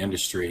needs of the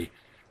industry,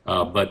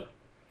 but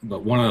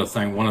one of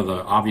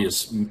the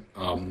obvious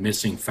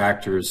missing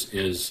factors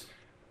is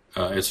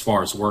as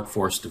far as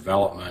workforce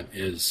development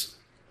is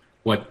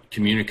what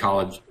community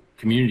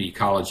community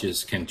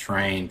colleges can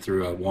train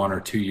through a 1 or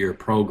 2 year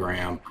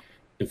program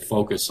to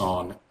focus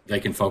on,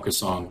 they can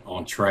focus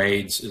on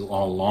trades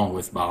along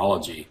with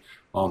biology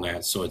on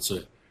that. So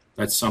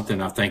that's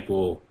something I think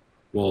will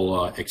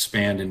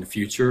expand in the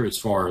future as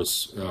far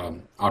as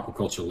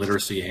aquaculture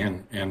literacy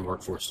and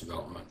workforce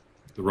development,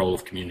 the role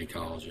of community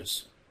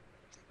colleges.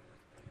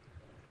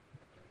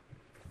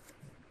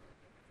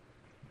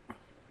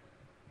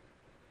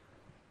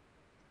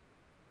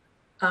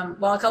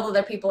 While a couple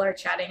other people are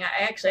chatting,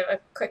 I actually have a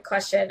quick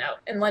question. Oh,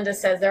 and Linda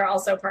says there are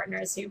also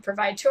partners who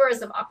provide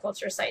tours of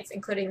aquaculture sites,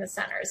 including the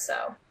centers.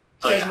 So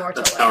there's more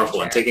to that's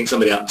powerful. And taking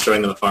somebody out and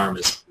showing them a farm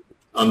is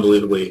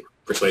unbelievably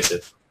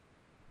persuasive.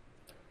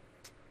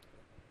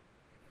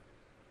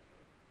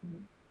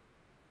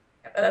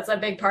 That's a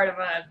big part of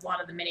a lot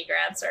of the mini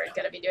grants are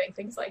going to be doing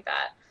things like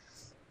that.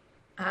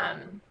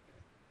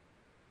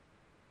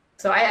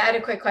 So I had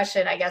a quick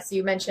question. I guess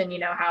you mentioned,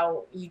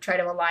 how you try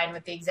to align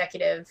with the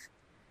executive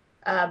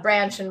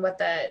branch and what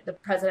the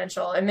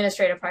presidential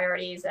administrative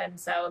priorities. And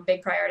so a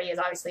big priority is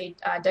obviously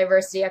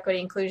diversity, equity,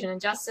 inclusion, and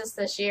justice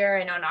this year.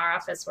 I know in our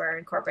office we're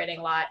incorporating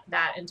a lot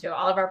that into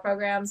all of our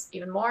programs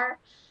even more.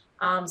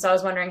 So I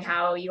was wondering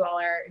how you all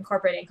are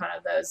incorporating kind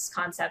of those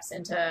concepts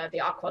into the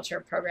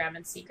aquaculture program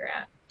and Sea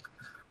Grant.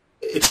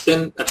 That's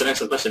an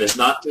excellent question. It's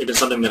not even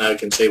something that I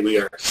can say we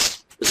are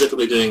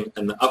specifically doing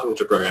in the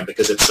aquaculture program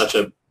because it's such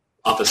a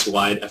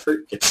office-wide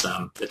effort. It's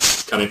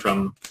coming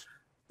from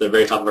the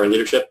very top of our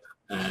leadership,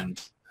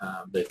 and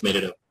they've made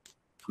it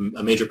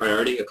a major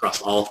priority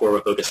across all 4 of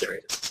our focus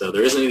areas. So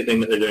there isn't anything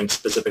that they're doing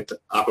specific to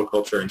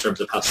aquaculture in terms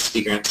of how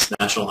Sea Grant's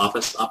national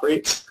office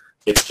operates.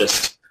 It's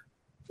just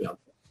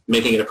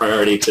making it a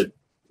priority to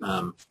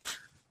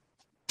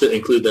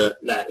include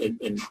that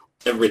in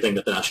everything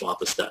that the national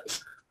office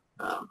does.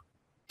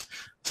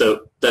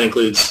 So that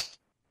includes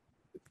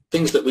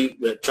things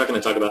that Chuck and I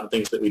talk about, and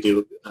things that we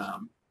do.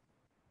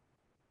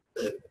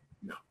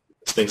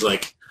 Things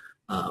like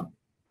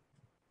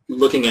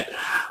looking at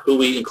who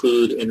we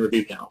include in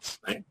review panels,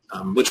 right?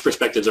 Which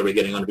perspectives are we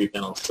getting on review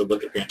panels to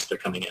look at grants that are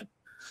coming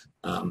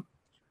in?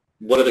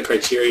 What are the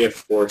criteria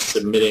for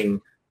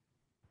submitting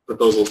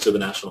proposals to the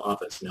national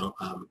office?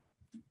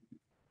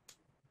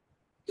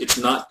 It's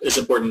not as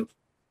important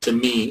to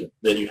me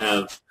that you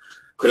have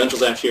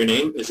credentials after your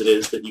name as it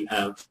is that you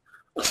have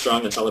a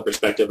strong and solid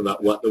perspective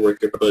about what the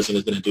work you're proposing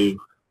is going to do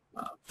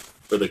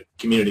for the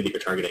community that you're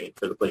targeting,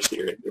 for the place that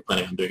you're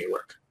planning on doing your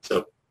work.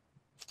 So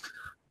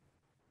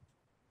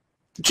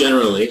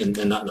generally, and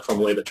not in a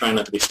formal way, but trying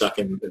not to be stuck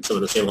in some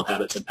of the same old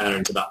habits and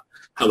patterns about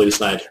how we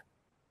decide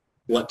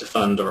what to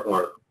fund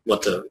or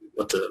what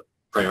to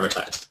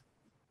prioritize.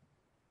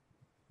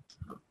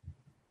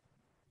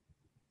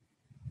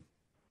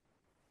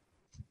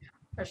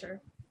 For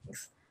sure.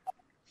 Thanks.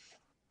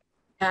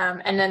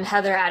 And then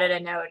Heather added a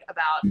note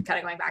about kind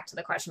of going back to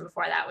the question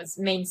before that was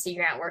Maine Sea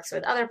Grant works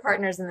with other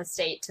partners in the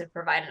state to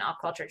provide an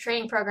aquaculture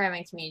training program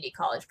and community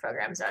college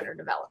programs are under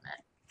development.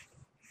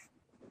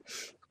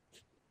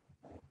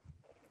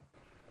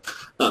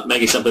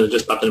 Maggie, something that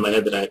just popped into my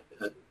head that I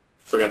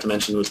forgot to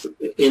mention was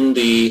and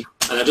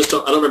I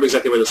don't remember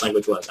exactly where this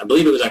language was. I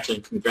believe it was actually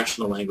in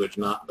congressional language,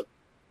 not the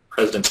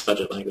president's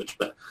budget language,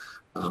 but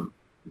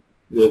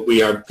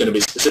we are going to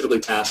be specifically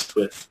tasked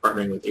with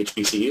partnering with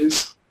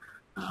HBCUs,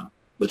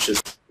 which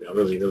is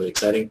really, really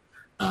exciting.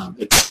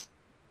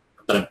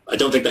 But I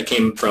don't think that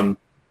came from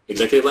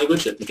executive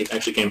language. I think it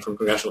actually came from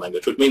congressional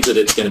language, which means that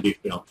it's going to be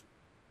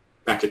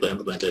practically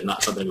implemented,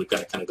 not something we've got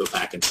to kind of go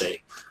back and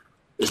say,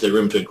 is there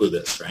room to include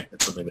this, right?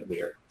 It's something that we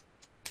are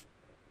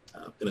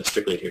going to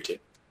strictly adhere to.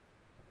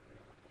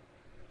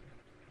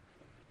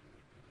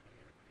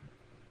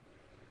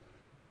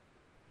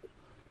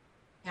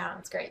 Yeah,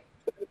 that's great.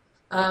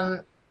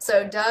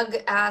 So Doug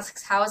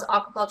asks, how is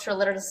aquaculture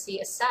literacy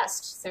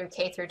assessed through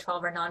K through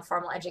 12 or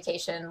non-formal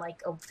education,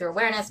 like through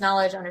awareness,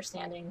 knowledge,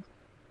 understanding?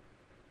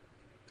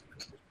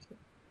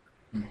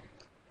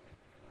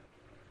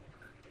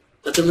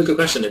 That's a really good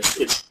question.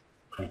 It's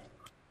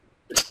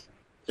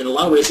in a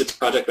lot of ways it's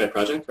project by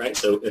project, right?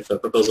 So if a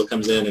proposal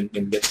comes in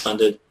and gets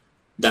funded,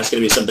 that's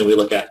going to be something we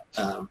look at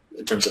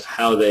in terms of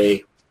how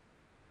they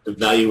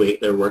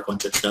evaluate their work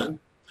once it's done.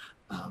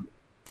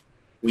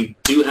 We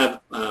do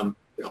have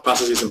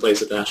processes in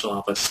place at the national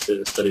office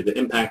to study the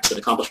impacts and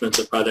accomplishments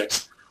of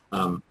projects,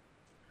 but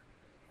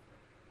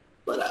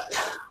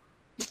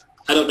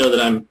I don't know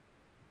that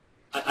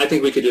I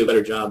think we could do a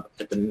better job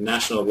at the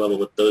national level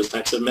with those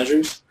types of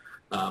measures,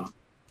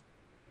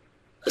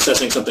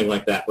 assessing something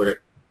like that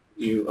where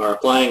you are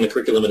applying a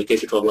curriculum at a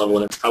K-12 level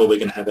and it's probably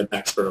going to have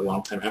impacts for a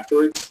long time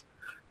afterwards.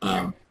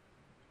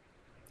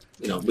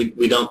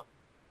 We don't.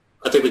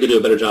 I think we could do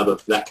a better job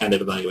of that kind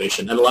of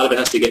evaluation, and a lot of it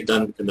has to get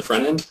done in the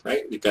front end,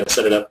 right? You've got to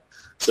set it up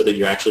so that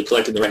you're actually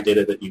collecting the right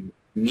data that you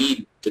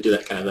need to do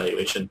that kind of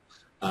evaluation.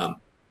 I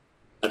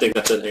think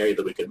that's an area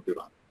that we could improve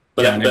on.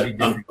 But,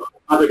 on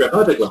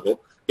project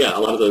level, yeah, a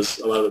lot of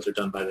those are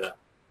done by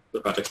the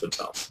projects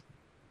themselves.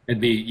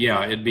 It'd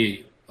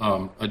be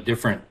a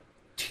different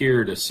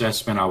tiered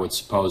assessment, I would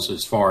suppose,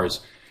 as far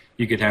as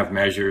you could have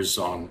measures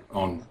on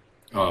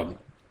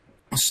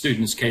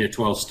students, K to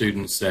 12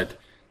 students that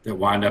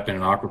wind up in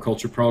an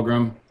aquaculture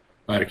program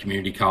at a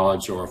community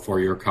college or a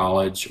four-year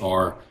college,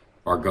 or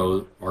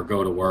go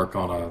to work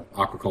on an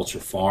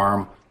aquaculture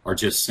farm, or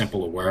just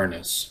simple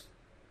awareness.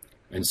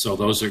 And so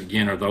those are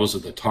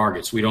the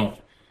targets. We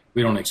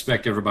don't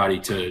expect everybody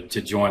to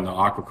join the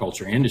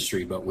aquaculture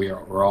industry, but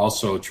we're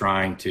also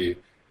trying to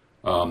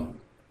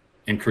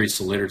increase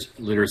the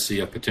literacy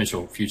of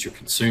potential future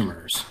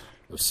consumers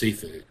of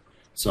seafood.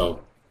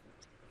 So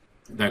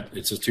that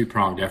it's a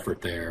two-pronged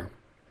effort there.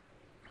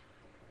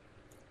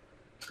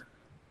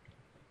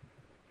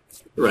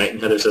 Right,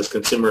 and Heather says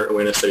consumer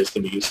awareness studies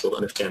can be useful to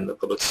understand the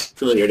public's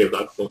familiarity with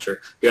aquaculture.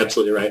 You're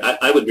absolutely right.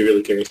 I would be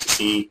really curious to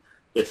see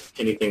if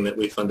anything that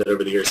we funded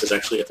over the years has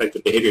actually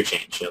affected behavior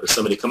change. Does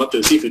somebody come up to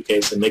a seafood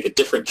case and make a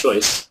different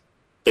choice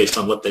based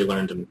on what they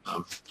learned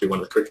through one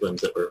of the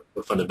curriculums that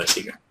were funded by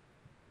Sea Grant?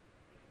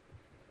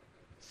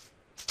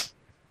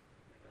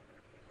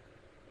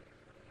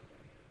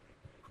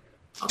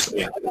 Awesome,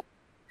 yeah.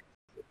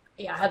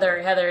 Yeah,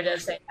 Heather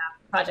does say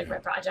project by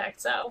project,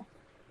 so.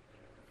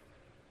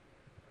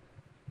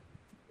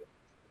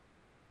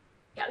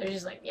 Yeah,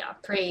 there's just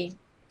pre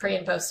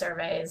and post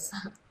surveys.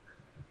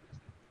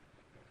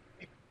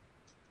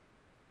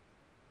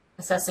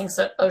 Assessing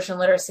ocean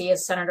literacy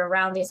is centered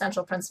around the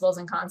essential principles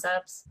and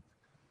concepts.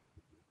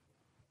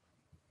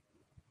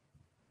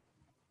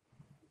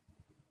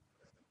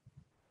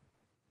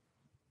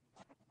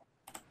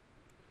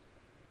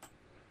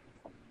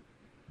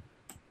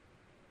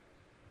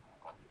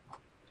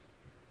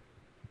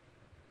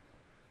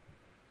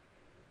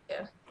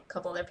 Yeah, a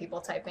couple other people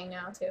typing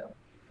now too.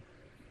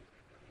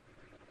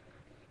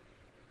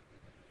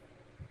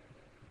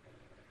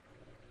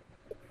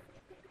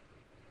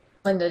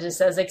 Linda just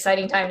says,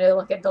 exciting time to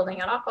look at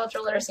building out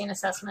aquaculture literacy and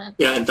assessment.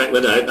 Yeah, in fact,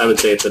 Linda, I would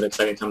say it's an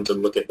exciting time to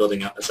look at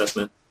building out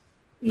assessment,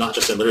 not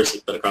just in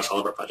literacy, but across all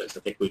of our projects.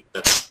 I think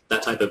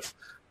that type of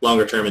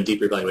longer term and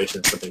deeper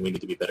evaluation is something we need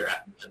to be better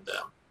at, and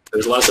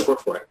there's a lot of support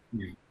for it.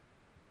 Yeah.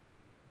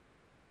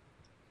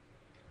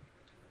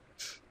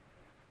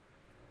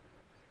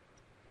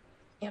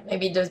 Yeah,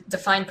 maybe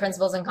define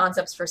principles and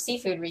concepts for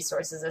seafood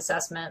resources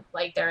assessment,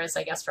 like there is,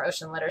 I guess, for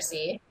ocean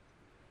literacy,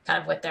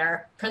 kind of with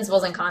their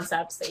principles and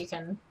concepts that you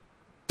can.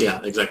 Yeah,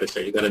 exactly.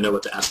 So you got to know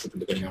what to ask at the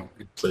beginning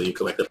so that you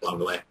collect it along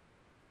the way.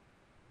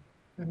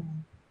 Mm-hmm.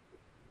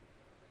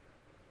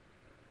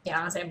 Yeah,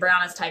 I was saying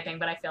Brown is typing,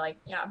 but I feel like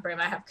Bray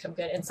might have some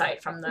good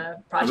insight from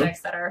the projects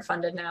that are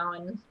funded now,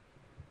 and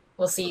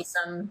we'll see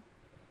some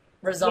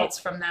results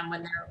from them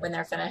when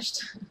they're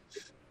finished.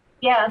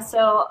 Yeah.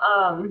 So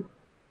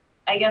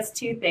I guess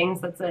two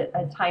things. That's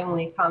a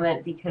timely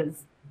comment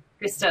because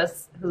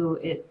Christos, who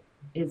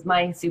is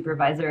my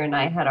supervisor, and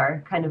I had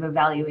our kind of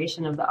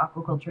evaluation of the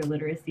aquaculture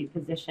literacy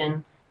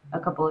position a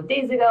couple of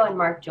days ago, and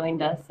Mark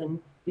joined us, and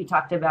we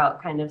talked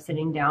about kind of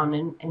sitting down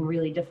and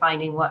really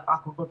defining what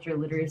aquaculture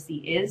literacy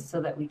is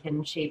so that we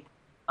can shape,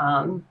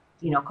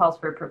 calls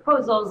for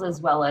proposals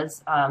as well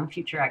as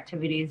future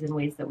activities and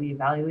ways that we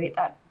evaluate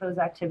those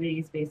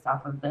activities based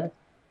off of the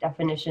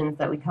definitions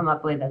that we come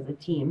up with as a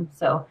team.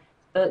 So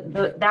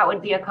that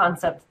would be a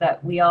concept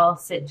that we all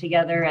sit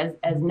together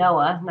as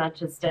NOAA, not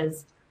just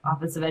as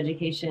Office of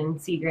Education,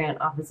 Sea Grant,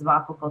 Office of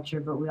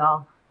Aquaculture, but we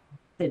all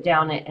sit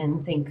down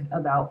and think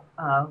about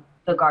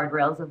the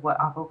guardrails of what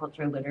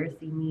aquaculture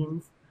literacy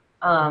means.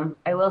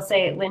 I will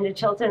say Linda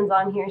Chilton's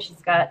on here. She's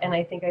got, and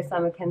I think I saw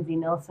Mackenzie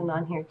Nelson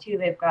on here too.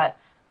 They've got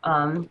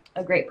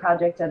a great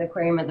project at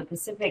Aquarium of the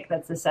Pacific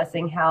that's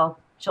assessing how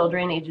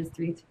children ages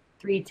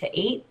 3 to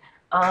 8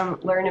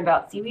 learn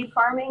about seaweed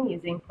farming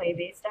using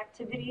play-based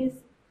activities.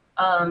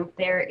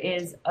 There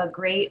is a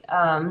great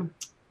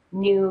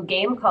new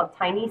game called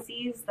Tiny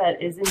Seas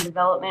that is in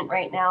development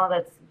right now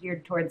that's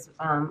geared towards,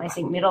 I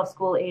think, middle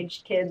school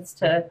age kids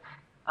to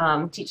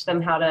teach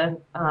them how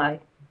to,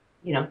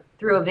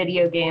 through a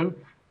video game,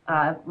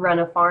 run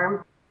a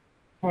farm.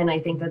 And I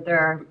think that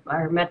there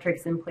are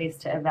metrics in place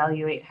to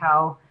evaluate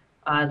how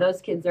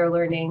those kids are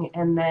learning.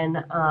 And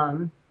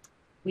then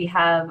we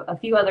have a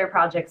few other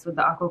projects with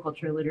the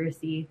aquaculture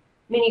literacy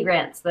mini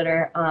grants that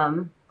are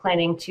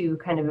planning to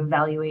kind of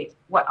evaluate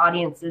what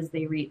audiences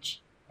they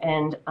reach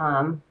and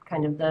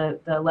kind of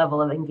the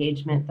level of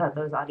engagement that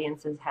those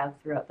audiences have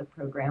throughout the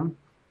program.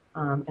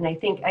 And I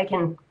think I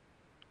can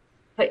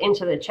put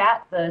into the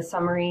chat the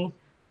summary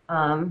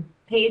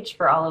page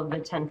for all of the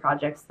 10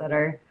 projects that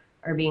are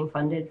being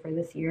funded for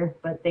this year,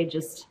 but they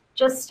just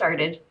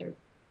started.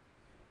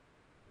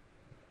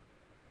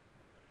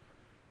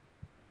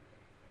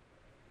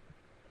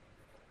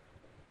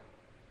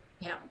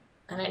 Yeah,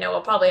 and I know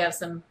we'll probably have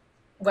some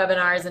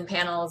webinars and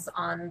panels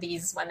on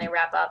these when they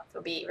wrap up.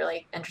 It'll be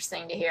really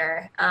interesting to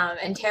hear.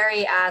 And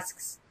Terry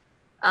asks,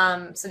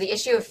 so the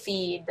issue of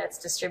feed that's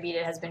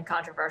distributed has been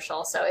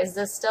controversial. So is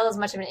this still as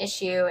much of an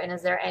issue, and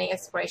is there any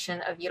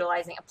exploration of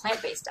utilizing a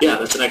plant-based diet? Yeah,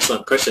 that's an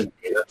excellent question.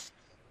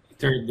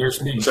 There's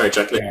been. Sorry,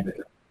 Chuck.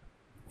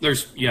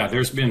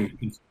 There's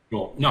been.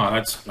 Well, no,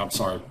 I'm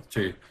sorry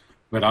too,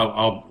 but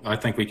I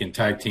think we can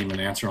tag team an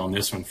answer on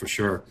this one for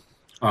sure.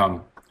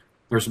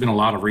 There's been a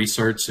lot of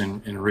research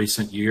in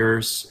recent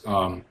years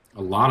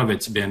a lot of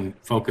it's been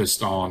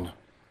focused on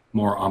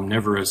more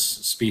omnivorous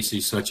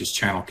species such as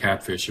channel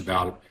catfish,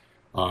 about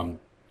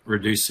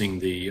reducing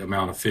the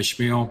amount of fish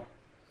meal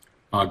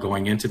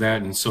going into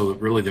that. And so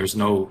really there's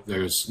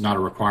not a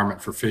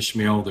requirement for fish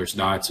meal. There's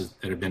diets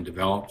that have been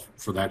developed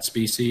for that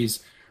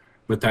species,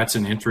 but that's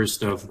an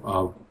interest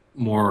of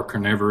more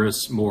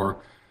carnivorous, more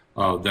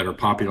that are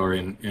popular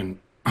in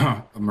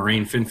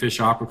marine finfish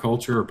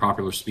aquaculture, or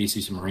popular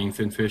species in marine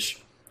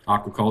finfish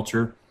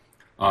aquaculture.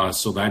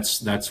 So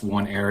that's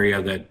one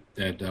area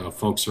that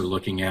folks are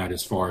looking at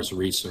as far as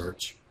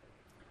research.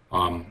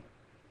 Mark,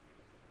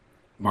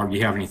 do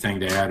you have anything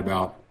to add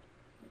about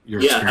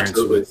your experience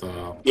absolutely. with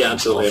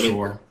Absolutely.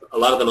 offshore? I mean, a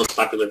lot of the most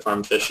popular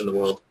farm fish in the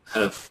world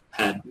have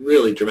had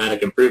really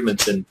dramatic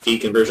improvements in feed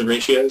conversion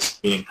ratios,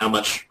 meaning how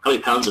many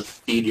pounds of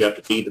feed you have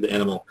to feed to the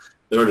animal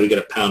in order to get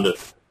a pound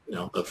of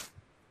of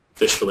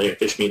fish fillet or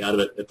fish meat out of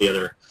it at the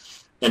other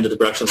end of the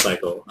production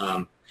cycle.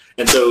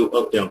 And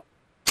so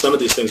some of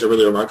these things are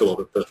really remarkable.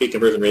 But the feed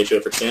conversion ratio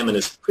for salmon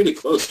is pretty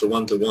close to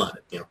 1-to-1.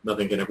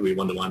 Nothing can ever be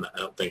 1-to-1. I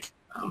don't think,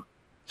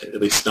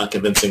 at least not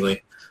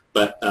convincingly.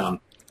 But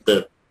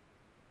the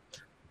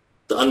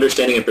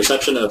understanding and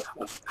perception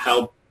of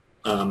how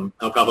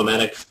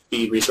problematic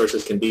feed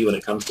resources can be when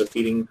it comes to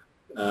feeding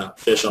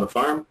fish on a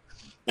farm,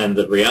 and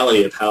the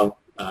reality of how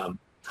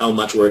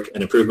much work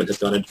and improvement has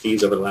gone into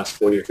feeds over the last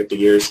 40 or 50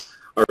 years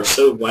are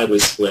so widely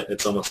split.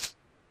 It's almost,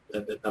 I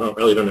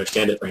don't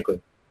understand it,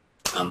 frankly.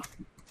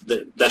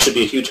 That should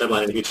be a huge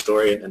headline and a huge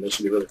story, and they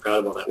should be really proud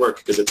of all that work,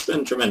 because it's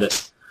been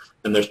tremendous,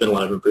 and there's been a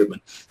lot of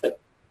improvement. That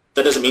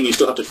doesn't mean you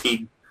still have to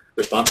feed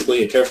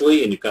responsibly and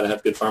carefully, and you've got to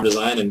have good farm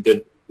design and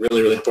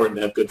really, really important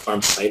to have good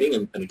farm siting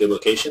and a good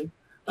location,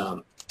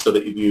 so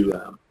that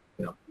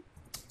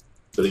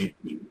so that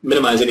you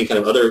minimize any kind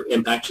of other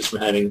impact just from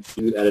having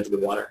food added to the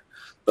water.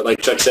 But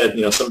like Chuck said,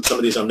 some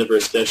of these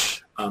omnivorous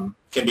fish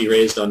can be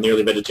raised on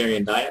nearly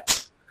vegetarian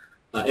diets.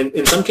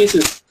 In some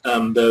cases,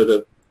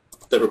 the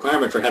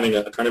requirement for having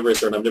a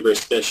carnivorous or an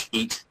omnivorous fish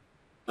eat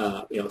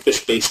a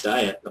fish-based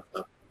diet,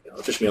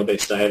 a fish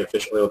meal-based diet or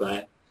fish oil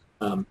diet,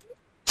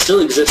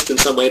 still exists in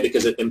some way,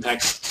 because it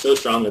impacts so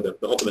strongly the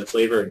ultimate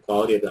flavor and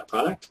quality of that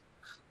product.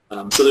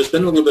 So there's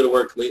been a little bit of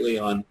work lately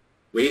on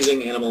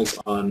raising animals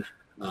on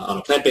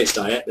a plant-based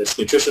diet that's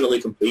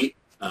nutritionally complete.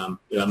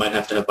 It might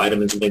have to have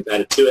vitamins and things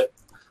added to it,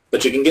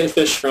 but you can get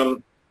fish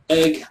from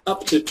egg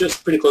up to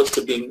just pretty close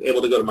to being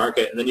able to go to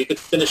market, and then you could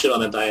finish it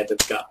on a diet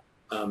that's got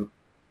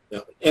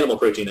animal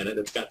protein in it,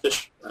 that's got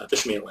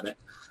fish meal in it,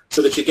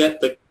 so that you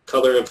get the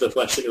color of the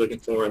flesh that you're looking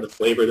for and the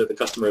flavor that the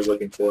customer is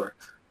looking for.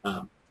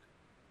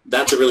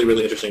 That's a really,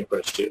 really interesting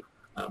approach too,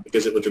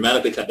 because it would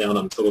dramatically cut down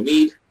on the total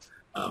need,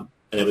 and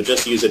it would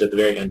just use it at the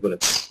very end when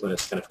it's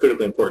kind of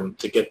critically important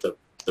to get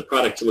the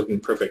product to looking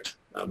perfect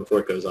before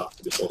it goes off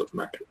to be sold at the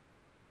market.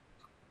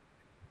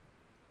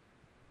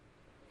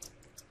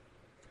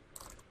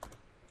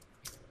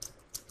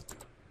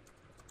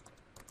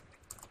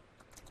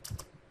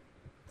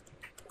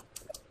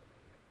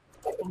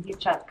 Thank you,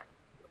 Chuck,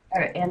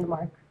 and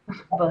Mark,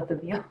 both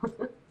of you.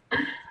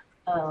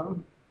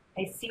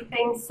 I see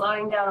things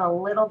slowing down a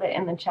little bit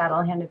in the chat.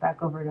 I'll hand it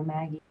back over to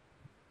Maggie.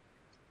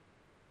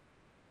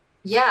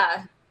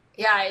 Yeah,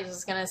 I was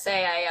just going to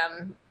say I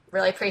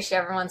really appreciate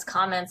everyone's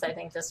comments. I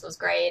think this was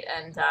great.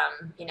 And,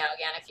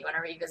 again, if you want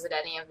to revisit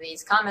any of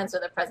these comments or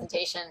the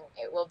presentation,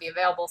 it will be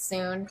available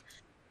soon.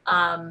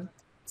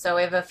 So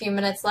we have a few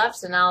minutes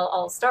left, and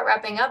I'll start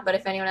wrapping up. But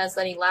if anyone has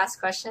any last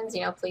questions,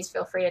 please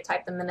feel free to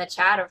type them in the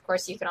chat. Of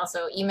course, you can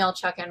also email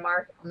Chuck and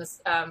Mark on this,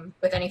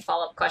 with any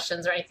follow-up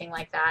questions or anything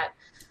like that,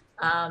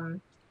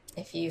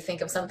 if you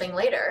think of something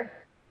later.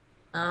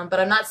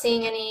 But I'm not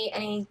seeing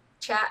any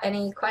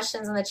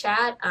questions in the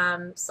chat,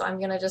 so I'm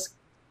going to just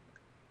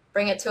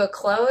bring it to a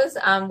close.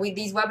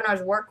 These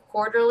webinars work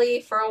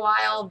quarterly for a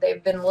while.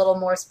 They've been a little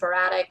more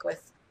sporadic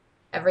with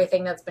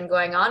everything that's been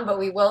going on, but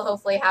we will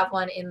hopefully have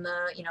one in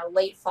the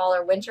late fall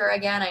or winter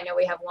again. I know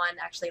we have one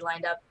actually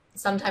lined up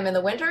sometime in the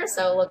winter,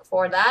 so look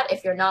for that.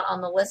 If you're not on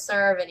the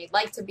listserv and you'd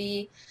like to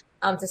be,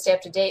 to stay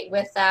up to date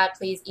with that,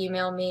 please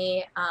email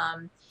me,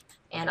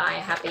 and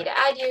I'm happy to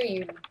add you.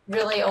 You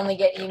really only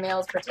get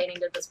emails pertaining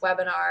to this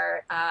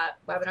webinar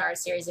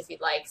series if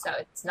you'd like, so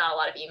it's not a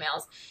lot of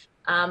emails.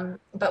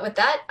 But with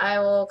that, I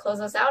will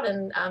close us out,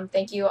 and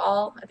thank you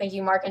all. Thank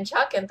you, Mark and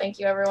Chuck, and thank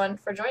you everyone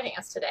for joining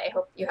us today.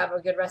 Hope you have a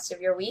good rest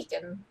of your week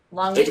and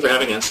long weekend. Thank you for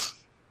having us.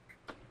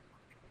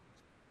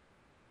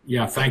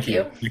 Yeah, thank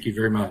you. Thank you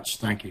very much.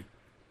 Thank you.